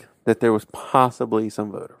believed that there was possibly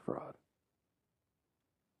some voter fraud.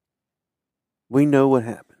 We know what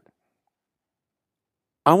happened.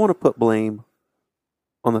 I want to put blame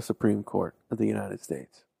on the Supreme Court of the United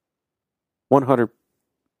States. 100%.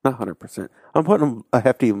 I'm putting a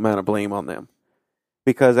hefty amount of blame on them.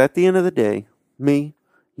 Because at the end of the day, me,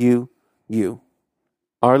 you,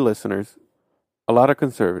 our listeners, a lot of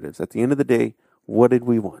conservatives, at the end of the day, what did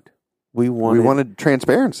we want? We wanted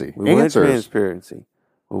transparency. We wanted transparency.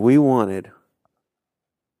 We wanted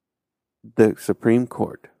the Supreme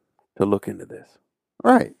Court to look into this.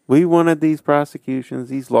 Right. We wanted these prosecutions,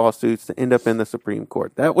 these lawsuits to end up in the Supreme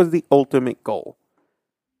Court. That was the ultimate goal.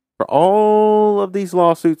 for all of these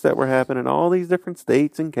lawsuits that were happening in all these different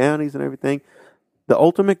states and counties and everything. The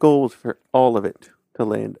ultimate goal was for all of it to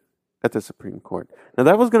land at the Supreme Court. Now,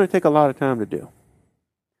 that was going to take a lot of time to do.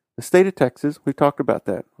 The state of Texas, we talked about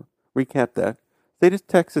that. Recap that. State of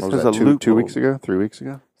Texas has a loophole. 2 weeks ago? 3 weeks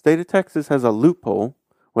ago? State of Texas has a loophole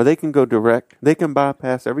where they can go direct. They can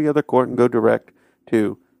bypass every other court and go direct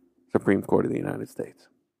to Supreme Court of the United States.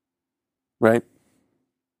 Right?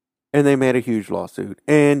 And they made a huge lawsuit.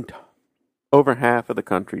 And over half of the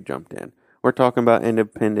country jumped in. We're talking about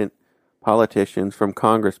independent politicians, from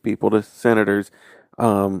Congress people to senators,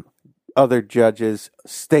 other judges,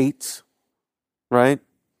 states, right?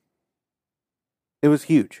 It was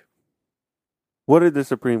huge. What did the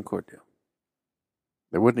Supreme Court do?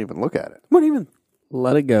 They wouldn't even look at it. Wouldn't even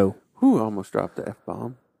Let it go. Who almost dropped the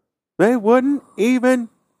F-bomb? They wouldn't even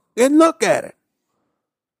look at it.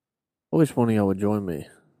 I wish one of y'all would join me.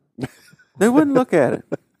 They wouldn't look at it.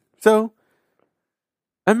 So,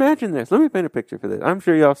 imagine this. Let me paint a picture for this. I'm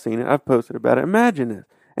sure y'all seen it. I've posted about it. Imagine this.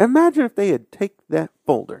 Imagine if they had taken that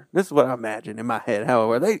folder. This is what I imagine in my head.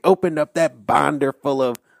 However, they opened up that binder full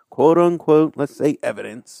of quote unquote, let's say,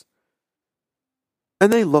 evidence.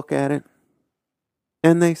 And they look at it.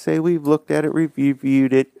 And they say, we've looked at it,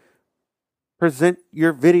 reviewed it. Present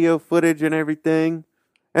your video footage and everything.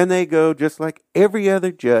 And they go, just like every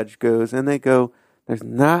other judge goes, and they go, there's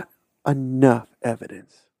not enough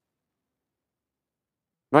evidence.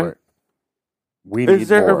 Right? We need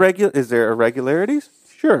more. Is there irregularities?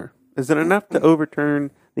 Sure. Is it enough to overturn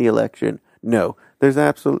the election? No. There's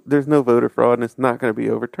no voter fraud, and it's not going to be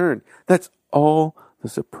overturned. That's all the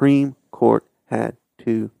Supreme Court had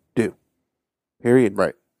to do. Period.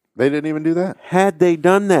 Right. They didn't even do that. Had they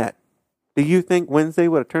done that, do you think Wednesday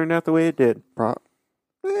would have turned out the way it did?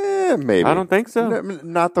 Maybe. I don't think so.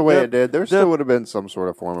 Not the way it did. There still would have been some sort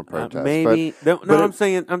of form of protest. Maybe.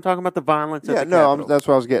 I'm talking about the violence at the Capitol. That's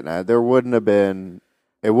what I was getting at. There wouldn't have been,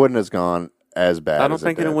 it wouldn't have gone as bad. I don't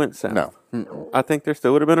think it went south. No. I think there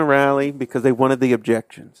still would have been a rally because they wanted the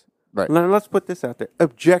objections. Right. Now, let's put this out there.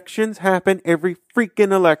 Objections happen every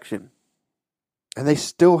freaking election. And they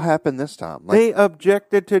still happen this time. They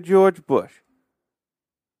objected to George Bush.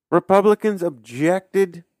 Republicans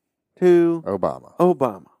objected to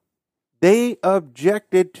Obama. They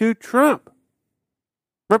objected to Trump.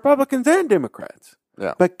 Republicans and Democrats.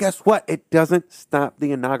 Yeah. But guess what? It doesn't stop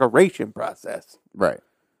the inauguration process. Right.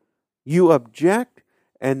 You object,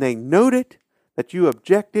 and they note it that you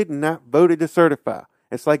objected and not voted to certify.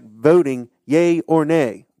 It's like voting yay or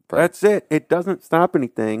nay. Right. That's it. It doesn't stop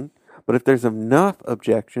anything. But if there's enough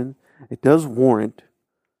objection, it does warrant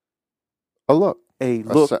a look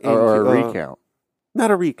or a recount. Not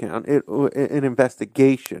a recount, an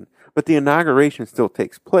investigation. But the inauguration still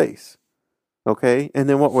takes place. Okay? And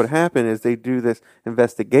then what would happen is they do this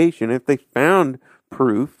investigation. If they found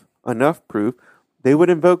enough proof, they would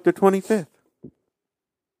invoke the 25th.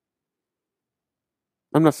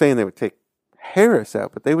 I'm not saying they would take Harris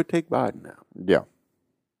out, but they would take Biden out. Yeah.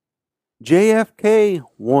 JFK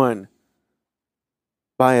won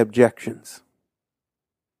by objections.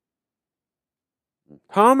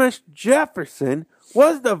 Thomas Jefferson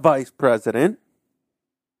was the vice president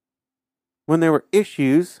when there were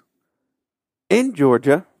issues in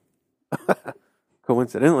Georgia.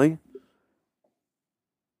 Coincidentally,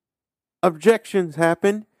 objections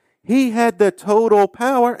happened. He had the total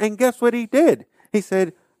power, and guess what he did? He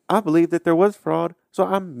said, I believe that there was fraud, so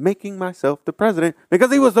I'm making myself the president,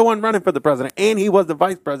 because he was the one running for the president, and he was the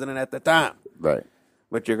vice president at the time. Right.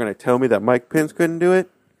 But you're going to tell me that Mike Pence couldn't do it?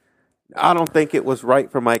 I don't think it was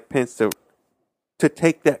right for Mike Pence to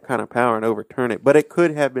take that kind of power and overturn it, but it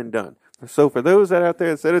could have been done. So for those that out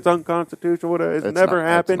there that said it's unconstitutional, it's never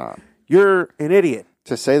happened, you're an idiot.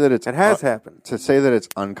 To say that it has happened. To say that it's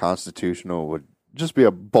unconstitutional would just be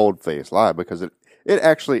a bold-faced lie, because it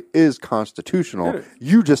actually is constitutional.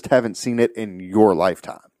 You just haven't seen it in your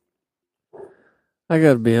lifetime. I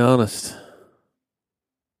got to be honest.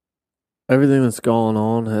 Everything that's going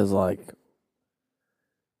on has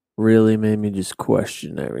really made me just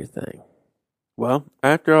question everything. Well,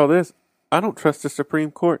 after all this, I don't trust the Supreme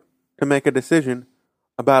Court to make a decision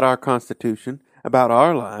about our Constitution, about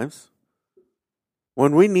our lives.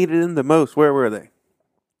 When we needed them the most, where were they?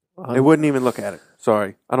 They wouldn't even look at it.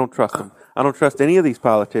 Sorry, I don't trust them. I don't trust any of these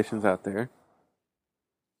politicians out there.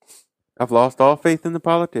 I've lost all faith in the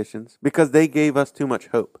politicians because they gave us too much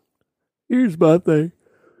hope. Here's my thing.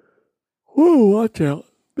 Whoa, watch out.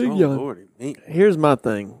 Big yawn. Lordy, here's my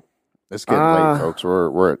thing. It's getting late, folks.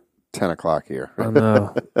 We're at 10 o'clock here. I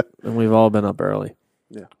know. And we've all been up early.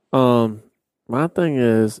 Yeah. My thing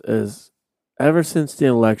is ever since the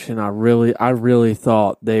election, I really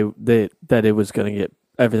thought that it was going to get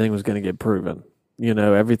everything was going to get proven. You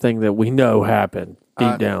know, everything that we know happened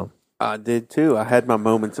deep down. I did too. I had my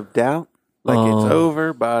moments of doubt. Like it's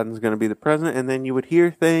over. Biden's going to be the president, and then you would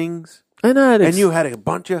hear things, and you had a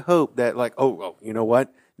bunch of hope that, like, oh, you know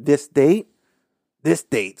what? This date's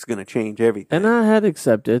going to change everything. And I had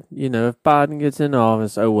accepted. You know, if Biden gets in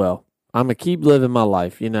office, oh well, I'm gonna keep living my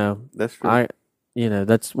life. You know, that's true.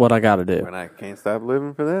 That's what I got to do. And I can't stop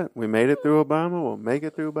living for that. We made it through Obama. We'll make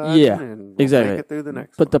it through Biden. And we'll exactly. Make it through the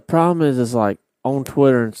next. But one. the problem is like on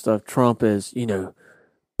Twitter and stuff, Trump is, you know,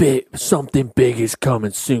 something big is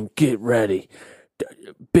coming soon. Get ready.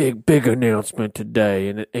 Big announcement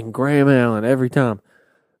today. And Graham Allen every time,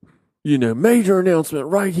 you know, major announcement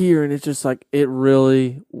right here. And it's just like, it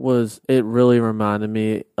really reminded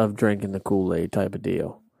me of drinking the Kool-Aid type of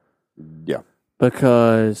deal. Yeah.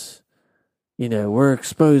 Because, you know, we're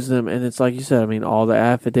exposing them. And it's like you said, I mean, all the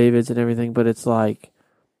affidavits and everything, but it's like,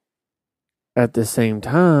 at the same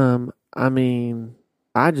time, I mean,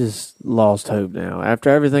 I just lost hope now. After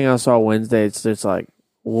everything I saw Wednesday, it's just like,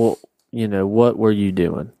 well, you know, what were you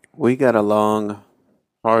doing? We got a long,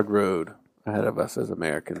 hard road ahead of us as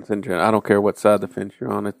Americans. In general, I don't care what side of the fence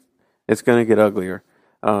you're on. It's going to get uglier.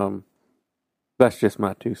 That's just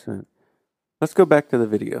my 2 cents. Let's go back to the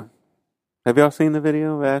video. Have y'all seen the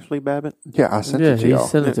video of Ashley Babbitt? Yeah, I sent it to y'all. He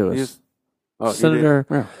sent it to us.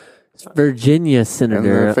 Senator, Virginia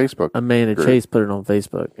Senator Facebook Amanda group. Chase put it on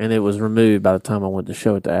Facebook, and it was removed by the time I went to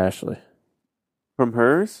show it to Ashley. From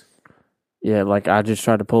hers? Yeah, like I just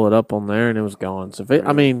tried to pull it up on there, and it was gone. So,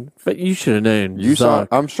 you should have known. You saw it.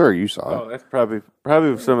 I'm sure you saw it. Oh, that's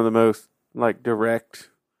probably some of the most like direct.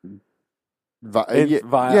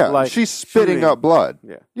 She's spitting up blood.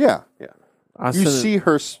 Yeah. You see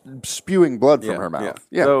her spewing blood from her mouth.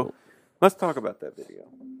 Yeah. So let's talk about that video.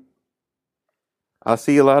 I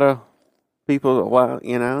see a lot of people. Well,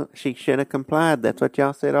 you know, she should have complied. That's what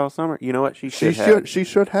y'all said all summer. You know what? She should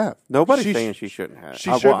have. Nobody's saying she shouldn't have.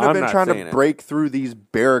 She shouldn't have been trying to break through these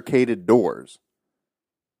barricaded doors.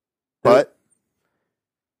 But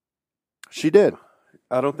she did.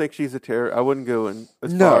 I don't think she's a terrorist. I wouldn't go as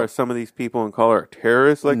far as some of these people and call her a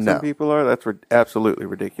terrorist like some people are. That's absolutely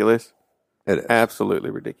ridiculous. It is. Absolutely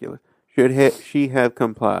ridiculous. Should she have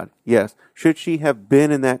complied? Yes. Should she have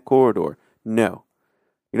been in that corridor? No.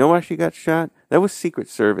 You know why she got shot? That was Secret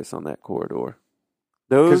Service on that corridor.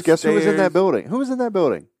 Because guess who was in that building? Who was in that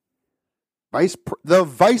building? The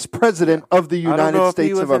Vice President of the United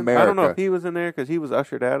States of America. I don't know if he was in there because he was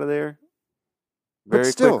ushered out of there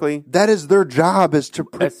very quickly. That is their job, is to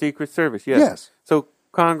at Secret Service. Yes. So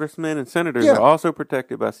congressmen and senators are also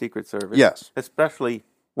protected by Secret Service. Yes. Especially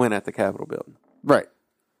when at the Capitol building. Right.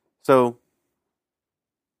 So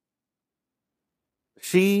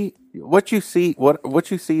what you see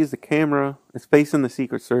is the camera is facing the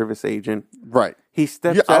Secret Service agent. Right. He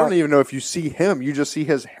steps out. I don't even know if you see him. You just see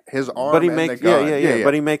his arm. But he makes the gun.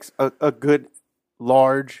 But he makes a good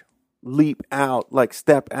large leap out, like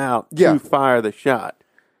step out to fire the shot.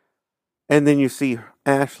 And then you see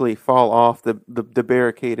Ashley fall off the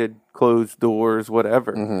barricaded closed doors,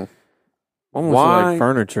 whatever. Mm-hmm. Almost like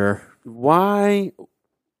furniture. Why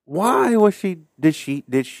was she?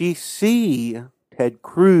 Did she see Ted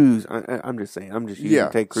Cruz? I'm just saying. I'm just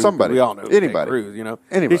using Ted Cruz. Somebody. We all know anybody. Ted Cruz. You know.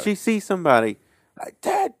 Anybody. Did she see somebody like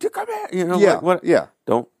Ted? Come here. You know. Yeah. Like, what? Yeah.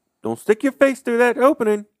 Don't stick your face through that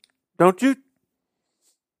opening. Don't you? Of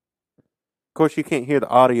course, you can't hear the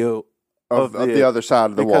audio of the other side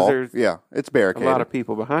of the wall. It's barricaded. A lot of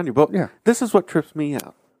people behind you. But this is what trips me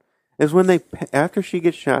out. Is when after she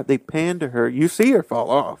gets shot, they pan to her. You see her fall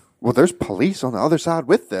off. Well, there's police on the other side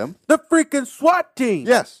with them. The freaking SWAT team.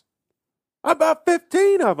 Yes. About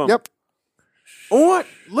 15 of them. Yep. What?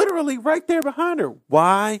 Literally right there behind her.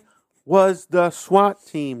 Why was the SWAT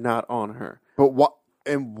team not on her? But what?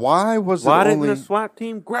 And why was why it didn't only... the SWAT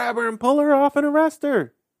team grab her and pull her off and arrest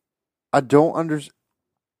her? I don't understand.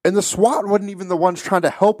 And the SWAT wasn't even the ones trying to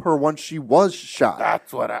help her once she was shot.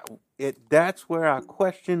 That's where I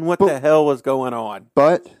question what the hell was going on.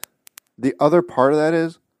 But the other part of that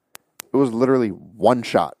is, it was literally one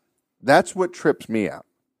shot. That's what trips me out.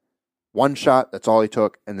 One shot, that's all he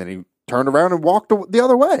took, and then he turned around and walked the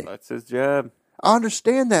other way. That's his job. I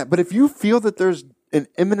understand that, but if you feel that there's an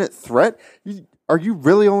imminent threat, are you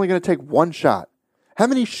really only going to take one shot? How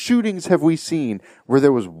many shootings have we seen where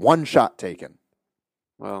there was one shot taken?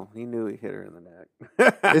 Well, he knew he hit her in the neck.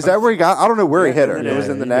 Is that where he got? I don't know where he hit her. It was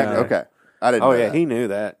in the neck? Okay. I didn't know that. He knew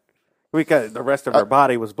that. Because the rest of her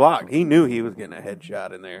body was blocked. He knew he was getting a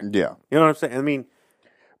headshot in there. Yeah. You know what I'm saying? I mean,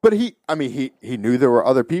 But he knew there were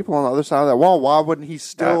other people on the other side of that wall. Why wouldn't he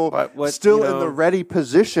still in the ready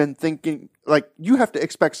position, thinking like you have to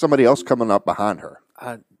expect somebody else coming up behind her?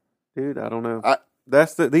 Dude, I don't know.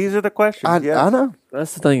 These are the questions. I know.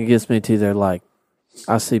 That's the thing that gets me too. They're like,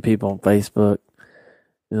 I see people on Facebook,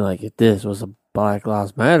 and like, if this was a Black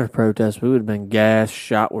Lives Matter protest, we would have been gassed,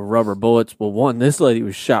 shot with rubber bullets. Well, one, this lady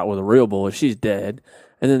was shot with a real bullet. She's dead.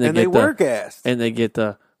 And then they were gassed. And they get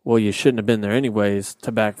well, you shouldn't have been there anyways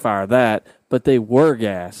to backfire that. But they were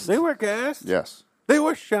gassed. They were gassed. Yes. They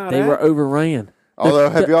were shot They were overran. Although,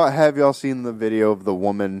 have y'all seen the video of the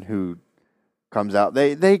woman who comes out?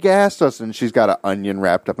 They gassed us, and she's got an onion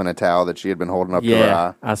wrapped up in a towel that she had been holding up to her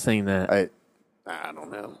eye. I seen that. I don't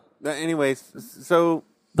know. Anyways, so...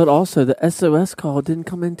 But also, the SOS call didn't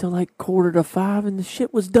come in until like 4:45, and the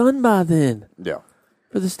shit was done by then. Yeah.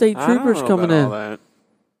 For the state troopers coming in. All that.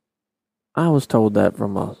 I was told that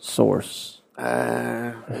from a source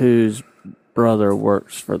whose brother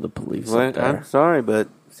works for the police up there. I'm sorry, but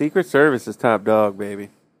Secret Service is top dog, baby.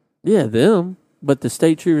 Yeah, them. But the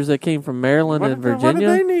state troopers that came from Maryland and Virginia, what did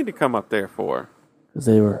they need to come up there for? Because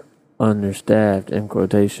they were understaffed, in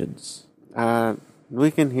quotations.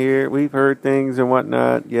 We've heard things and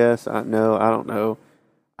whatnot. Yes, I know. I don't know.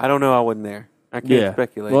 I wasn't there. I can't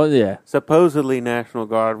speculate. Well, yeah. Supposedly, National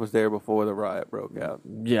Guard was there before the riot broke out.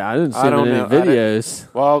 Yeah, I didn't see any videos.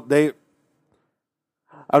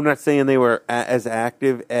 I'm not saying they were as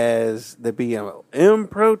active as the BLM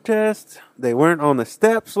protests. They weren't on the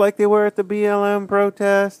steps like they were at the BLM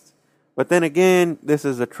protests. But then again, this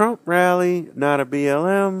is a Trump rally, not a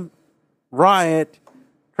BLM riot.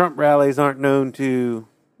 Trump rallies aren't known to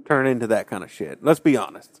turn into that kind of shit. Let's be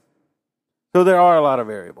honest. So there are a lot of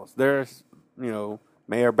variables. There's,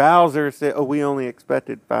 Mayor Bowser said, we only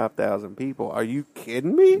expected 5,000 people. Are you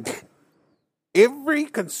kidding me? Every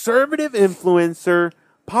conservative influencer,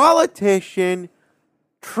 politician,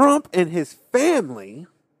 Trump and his family,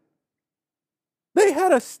 they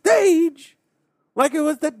had a stage like it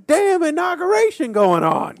was the damn inauguration going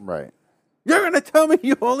on. Right. You're going to tell me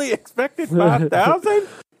you only expected 5,000?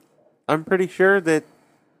 I'm pretty sure that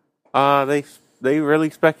they really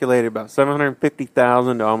speculated about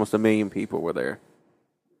 750,000 to almost 1 million people were there.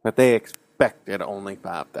 But they expected only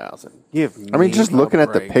 5,000. Just looking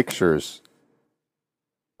at the pictures,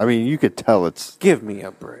 you could tell it's... Give me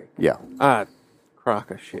a break. Yeah.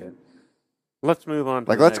 Crock of shit. Let's move on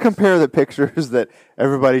to let's compare the pictures that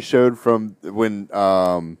everybody showed from when...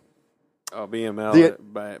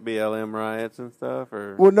 BLM riots and stuff,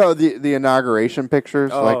 or the inauguration pictures.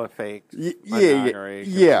 Faked. Yeah.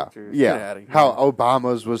 How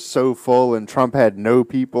Obama's was so full and Trump had no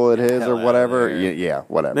people at his or whatever. Yeah,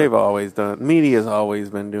 whatever. They've always done. Media's always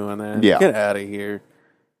been doing that. Yeah, get out of here.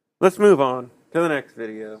 Let's move on to the next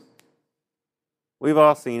video. We've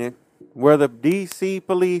all seen it, where the D.C.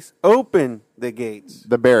 police open the gates,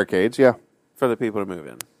 the barricades, for the people to move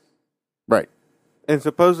in. Right. And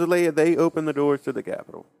supposedly they opened the doors to the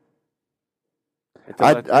Capitol.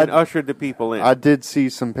 And ushered the people in. I did see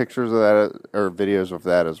some pictures of that or videos of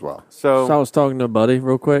that as well. So I was talking to a buddy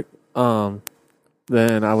real quick. Then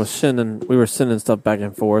we were sending stuff back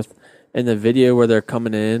and forth. And the video where they're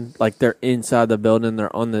coming in, like they're inside the building,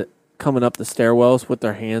 they're coming up the stairwells with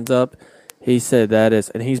their hands up. He said that is,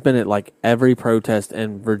 and he's been at like every protest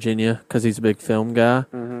in Virginia because he's a big film guy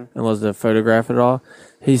and loves to photograph it all.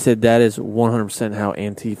 He said that is 100% how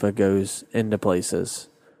Antifa goes into places.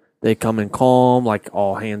 They come in calm, like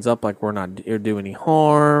all hands up, like we're not here to do any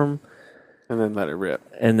harm. And then let it rip.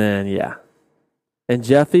 And then, yeah. And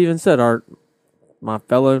Jeff even said, my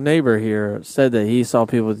fellow neighbor here said that he saw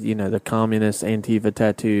people with, the communist Antifa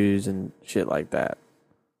tattoos and shit like that.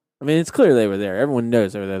 I mean, it's clear they were there. Everyone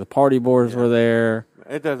knows they were there. The party boards were there.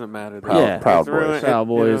 It doesn't matter. Proud Boys. Proud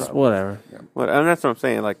Boys, whatever. Yeah. And that's what I'm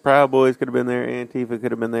saying. Like, Proud Boys could have been there. Antifa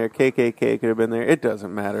could have been there. KKK could have been there. It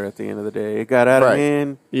doesn't matter at the end of the day. It got out of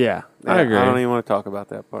hand. Yeah, I agree. I don't even want to talk about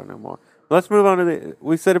that part no more. Let's move on to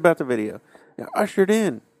we said about the video. They're ushered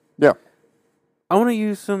in. Yeah. I want to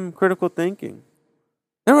use some critical thinking.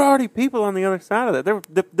 There were already people on the other side of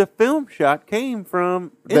that. The film shot came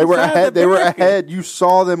from They were ahead. They were ahead. You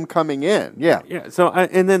saw them coming in. Yeah. Yeah. So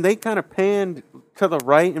and then they kind of panned to the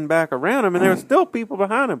right and back around them, and there were still people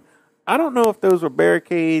behind them. I don't know if those were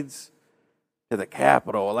barricades to the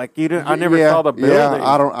Capitol. Like I never saw the building. Yeah.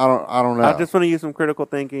 I don't know. I just want to use some critical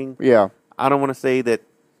thinking. Yeah. I don't want to say that.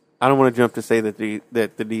 I don't want to jump to say that the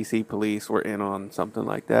DC police were in on something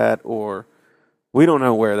like that, or we don't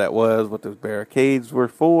know where that was, what those barricades were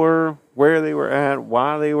for, where they were at,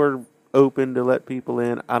 why they were open to let people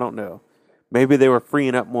in. I don't know. Maybe they were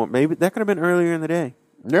freeing up more. Maybe that could have been earlier in the day.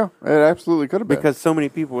 Yeah, it absolutely could have been. Because so many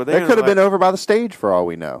people were there. It could have been over by the stage for all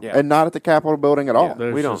we know, Yeah. and not at the Capitol building at all. Yeah.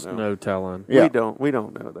 There's We don't just know. no telling. Yeah. We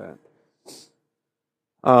don't know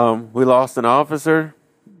that. We lost an officer.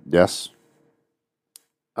 Yes.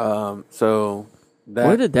 So that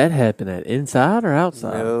Where did that happen at? Inside or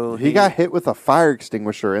outside? no, He got hit with a fire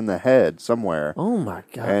extinguisher in the head somewhere. Oh my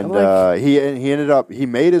god! And he ended up, he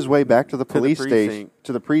made his way back to the police station, precinct.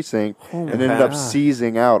 to the precinct, Oh and my ended up God.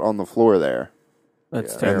 seizing out on the floor there.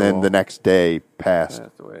 That's Yeah. terrible. And then the next day passed.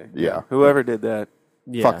 passed away. Yeah. Whoever did that,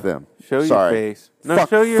 yeah. Fuck them. show Sorry. your face. No, Fuck,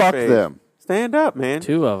 show your fuck face. them. Stand up, man.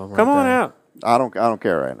 Two of them. Come on out, I don't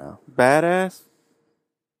care right now. badass.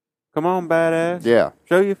 Come on, badass. Yeah.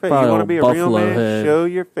 Show your face. Probably You want to old be a real buffalo man? head. Show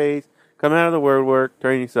your face. Come out of the word work.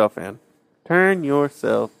 Turn yourself in. Turn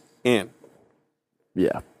yourself in.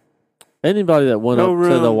 Yeah. Anybody that went No up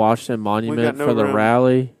to the room. Washington We Monument got no for the room.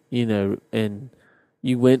 rally, and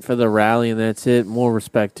you went for the rally and that's it, more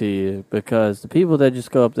respect to you, because the people that just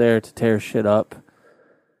go up there to tear shit up,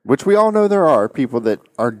 Which we all know there are people that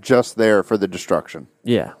are just there for the destruction.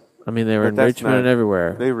 yeah. I mean, they were But in that's Richmond not- and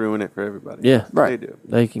everywhere. They ruin it for everybody. Yeah. Right. They do.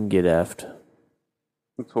 They can get effed.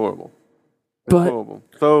 It's horrible. It's But- horrible.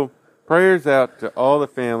 So prayers out to all the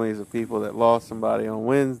families of people that lost somebody on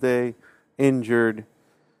Wednesday, injured,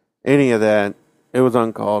 any of that. It was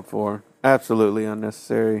uncalled for. Absolutely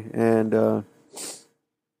unnecessary. And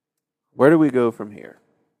where do we go from here?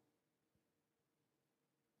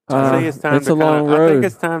 I think it's time it's to a long I think road.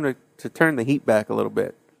 it's time to turn the heat back a little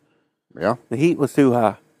bit. Yeah. The heat was too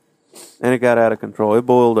high, and it got out of control. It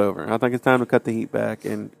boiled over. I think it's time to cut the heat back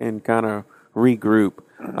and kind of regroup.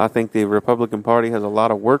 I think the Republican Party has a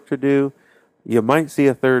lot of work to do. You might see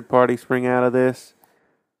a third party spring out of this.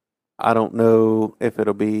 I don't know if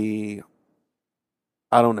it'll be.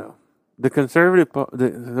 I don't know. The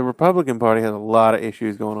Republican Party has a lot of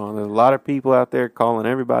issues going on. There's a lot of people out there calling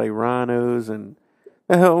everybody rhinos, and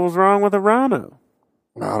the hell was wrong with a rhino?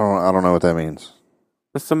 I don't know what that means.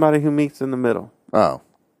 It's somebody who meets in the middle. Oh.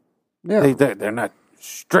 Yeah. They're not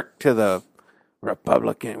strict to the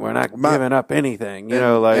Republican. We're not giving up anything. You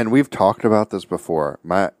know, like, and we've talked about this before.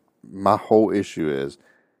 My whole issue is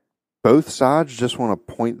both sides just want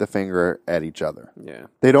to point the finger at each other. yeah,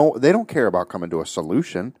 They don't care about coming to a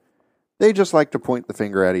solution. They just like to point the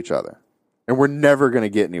finger at each other. And we're never going to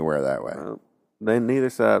get anywhere that way. well, then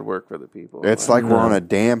neither side work for the people. It's like we're on a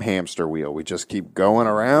damn hamster wheel. We just keep going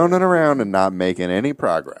around and around and not making any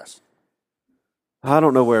progress. I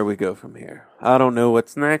don't know where we go from here. I don't know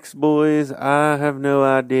what's next, boys. I have no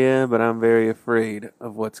idea, but I'm very afraid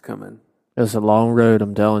of what's coming. It's a long road,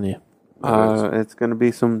 I'm telling you. It's going to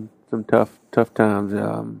be some tough times.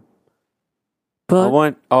 I But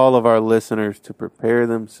want all of our listeners to prepare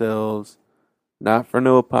themselves, not for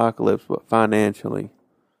no apocalypse, but financially.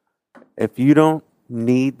 If you don't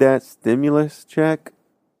need that stimulus check,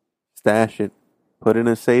 stash it. Put it in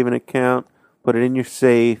a saving account. Put it in your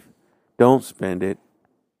safe. Don't spend it.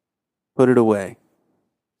 Put it away.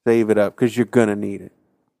 Save it up because you're going to need it.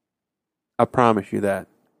 I promise you that.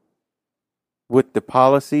 With the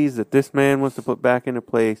policies that this man wants to put back into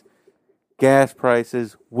place, gas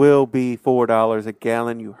prices will be $4 a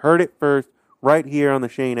gallon. You heard it first right here on the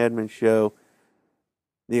Shane Edmonds Show.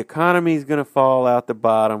 The economy is going to fall out the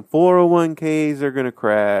bottom. 401ks are going to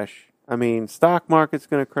crash. I mean, stock market's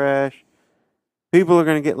going to crash. People are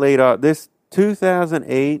going to get laid off. This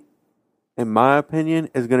 2008, in my opinion,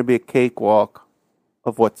 is going to be a cakewalk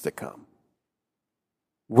of what's to come.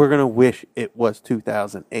 We're going to wish it was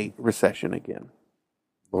 2008 recession again.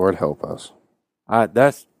 Lord help us.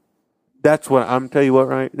 That's what I'm tell you what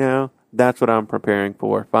right now. That's what I'm preparing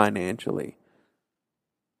for financially,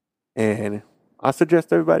 and I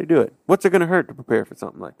suggest everybody do it. What's it going to hurt to prepare for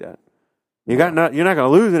something like that? You're not going to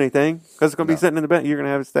lose anything because it's going to be sitting in the bank. You're going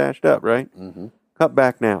to have it stashed up, right? Mm-hmm. Cut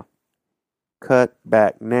back now. Cut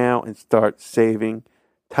back now and start saving.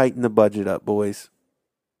 Tighten the budget up, boys.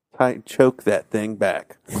 Choke that thing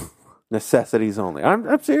back. Necessities only.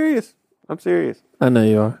 I'm serious. I'm serious. I know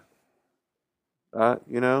you are.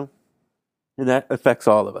 And that affects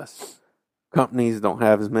all of us. Companies don't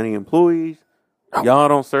have as many employees. Y'all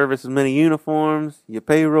don't service as many uniforms. Your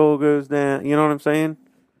payroll goes down. You know what I'm saying?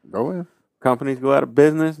 Oh, yeah. Companies go out of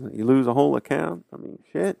business. You lose a whole account. I mean,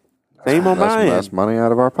 shit. Same on my end. That's money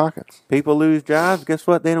out of our pockets. People lose jobs. Guess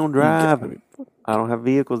what? They don't drive. I don't have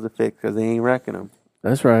vehicles to fix because they ain't wrecking them.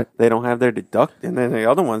 That's right. They don't have their deduct. And then the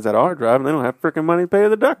other ones that are driving, they don't have freaking money to pay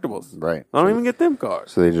the deductibles. Right. I don't even get them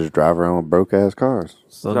cars. So they just drive around with broke-ass cars.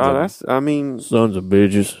 So that's, I mean, Sons of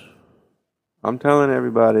bitches. I'm telling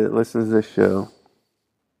everybody that listens to this show,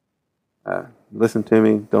 listen to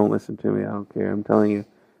me, don't listen to me, I don't care. I'm telling you,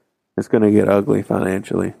 it's going to get ugly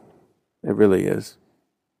financially. It really is.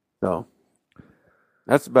 So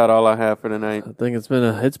that's about all I have for tonight. I think it's been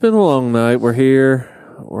a long night. We're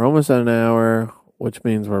here. We're almost at an hour, which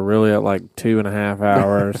means we're really at like 2.5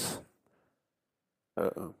 hours.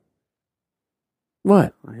 Uh-oh.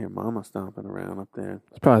 What? I hear Mama stomping around up there.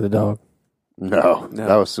 It's probably the dog. No.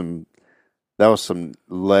 That was some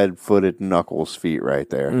lead-footed Knuckles feet right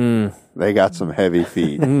there. They got some heavy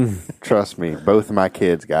feet. Trust me, both of my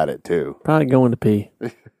kids got it too. Probably going to pee.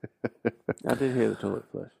 I did hear the toilet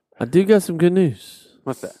flush. I do got some good news.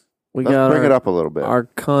 What's that? Let's bring it up a little bit. Our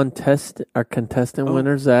contestant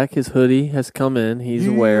winner, Zach, his hoodie has come in. He's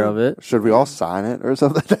aware of it. Should we all sign it or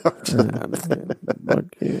something?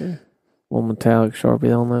 Fuck yeah. Little metallic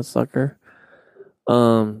Sharpie on that sucker.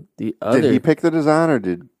 The other, did he pick the design or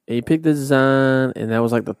did he picked the design, and that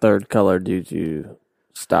was like the third color due to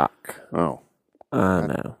stock. Oh, I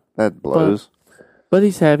know that blows. But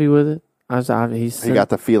he's happy with it. He got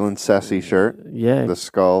the Feeling Sassy shirt. Yeah, the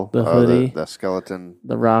skull, the hoodie, the skeleton,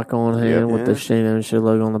 the rock on hand with the Shane Evans Show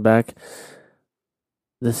logo on the back.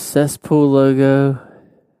 The cesspool logo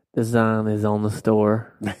design is on the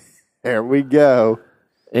store. There we go.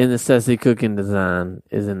 And the Sassy Cooking design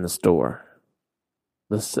is in the store.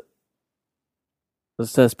 The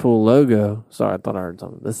cesspool logo. Sorry, I thought I heard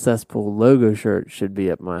something. The cesspool logo shirt should be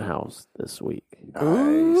at my house this week.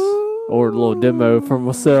 Nice. Or a little demo for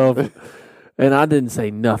myself. And I didn't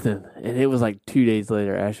say nothing. And it was like 2 days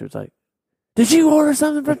later, Ashley was like, "Did you order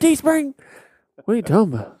something from Teespring?" "What are you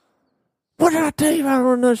talking about?" "What did I tell you about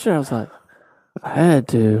ordering that shirt?" I was like, I had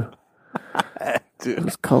to. I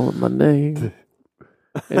was calling my name.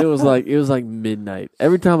 And it was like midnight.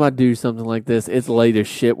 Every time I do something like this, it's late as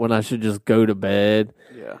shit when I should just go to bed.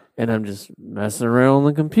 Yeah. And I'm just messing around on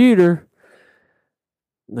the computer.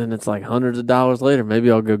 Then it's like hundreds of dollars later.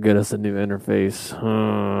 Maybe I'll go get us a new interface.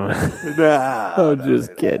 I'm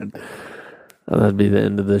just kidding. That'd be the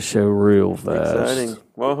end of the show real fast. Exciting.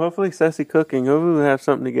 Well, hopefully Sassy Cooking. Hopefully we'll have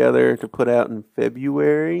something together to put out in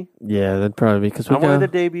February. Yeah, that'd probably be because I wanted to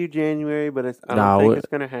debut January, but I don't think it's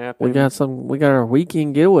going to happen. We got our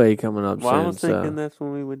weekend getaway coming up soon. I was thinking that's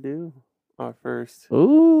when we would do our first.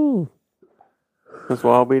 Ooh. Because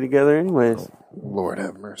we'll all be together anyways. Lord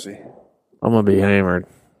have mercy. I'm going to be hammered.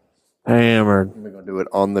 We're going to do it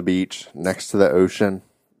on the beach, next to the ocean.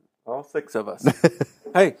 All 6 of us.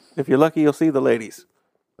 Hey, if you're lucky, you'll see the ladies.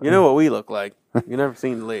 You know what we look like. You've never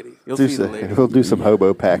seen the ladies. You'll see the ladies. We'll do some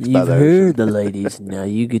hobo packs by the ocean. You've heard the ladies. Now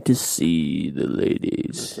you get to see the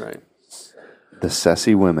ladies. That's right. The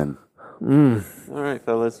sassy women. All right,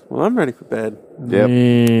 fellas. Well, I'm ready for bed.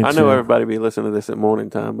 Yep. I know everybody be listening to this at morning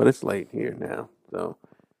time, but it's late here now. So,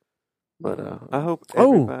 but I hope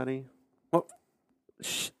everybody.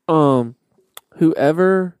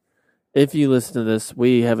 Whoever, if you listen to this,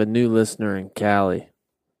 we have a new listener in Cali.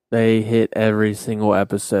 They hit every single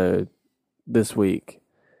episode this week.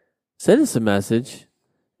 Send us a message,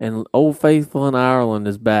 and Old Faithful in Ireland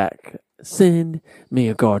is back. Send me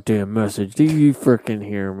a goddamn message. Do you freaking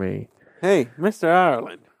hear me? Hey, Mr.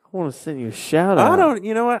 Ireland. I want to send you a shout out.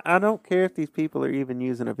 You know what? I don't care if these people are even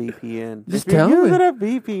using a VPN. Just if you're tell me. using a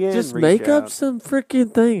VPN, just reach make out. up some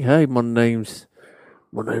freaking thing. Hey, my name's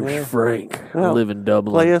Frank. I live in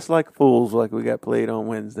Dublin. Play us like fools like we got played on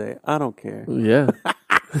Wednesday. I don't care. Yeah.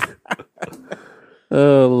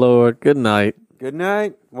 Oh, Lord. Good night. Good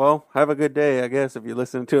night. Well, have a good day, I guess, if you're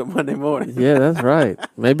listening to it Monday morning. Yeah, that's right.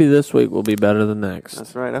 Maybe this week will be better than next.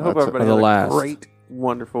 That's right. I hope everybody has last. a great,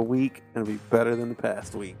 wonderful week and be better than the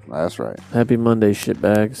past week. That's right. Happy Monday,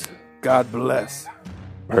 shitbags. God bless.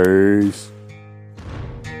 Peace.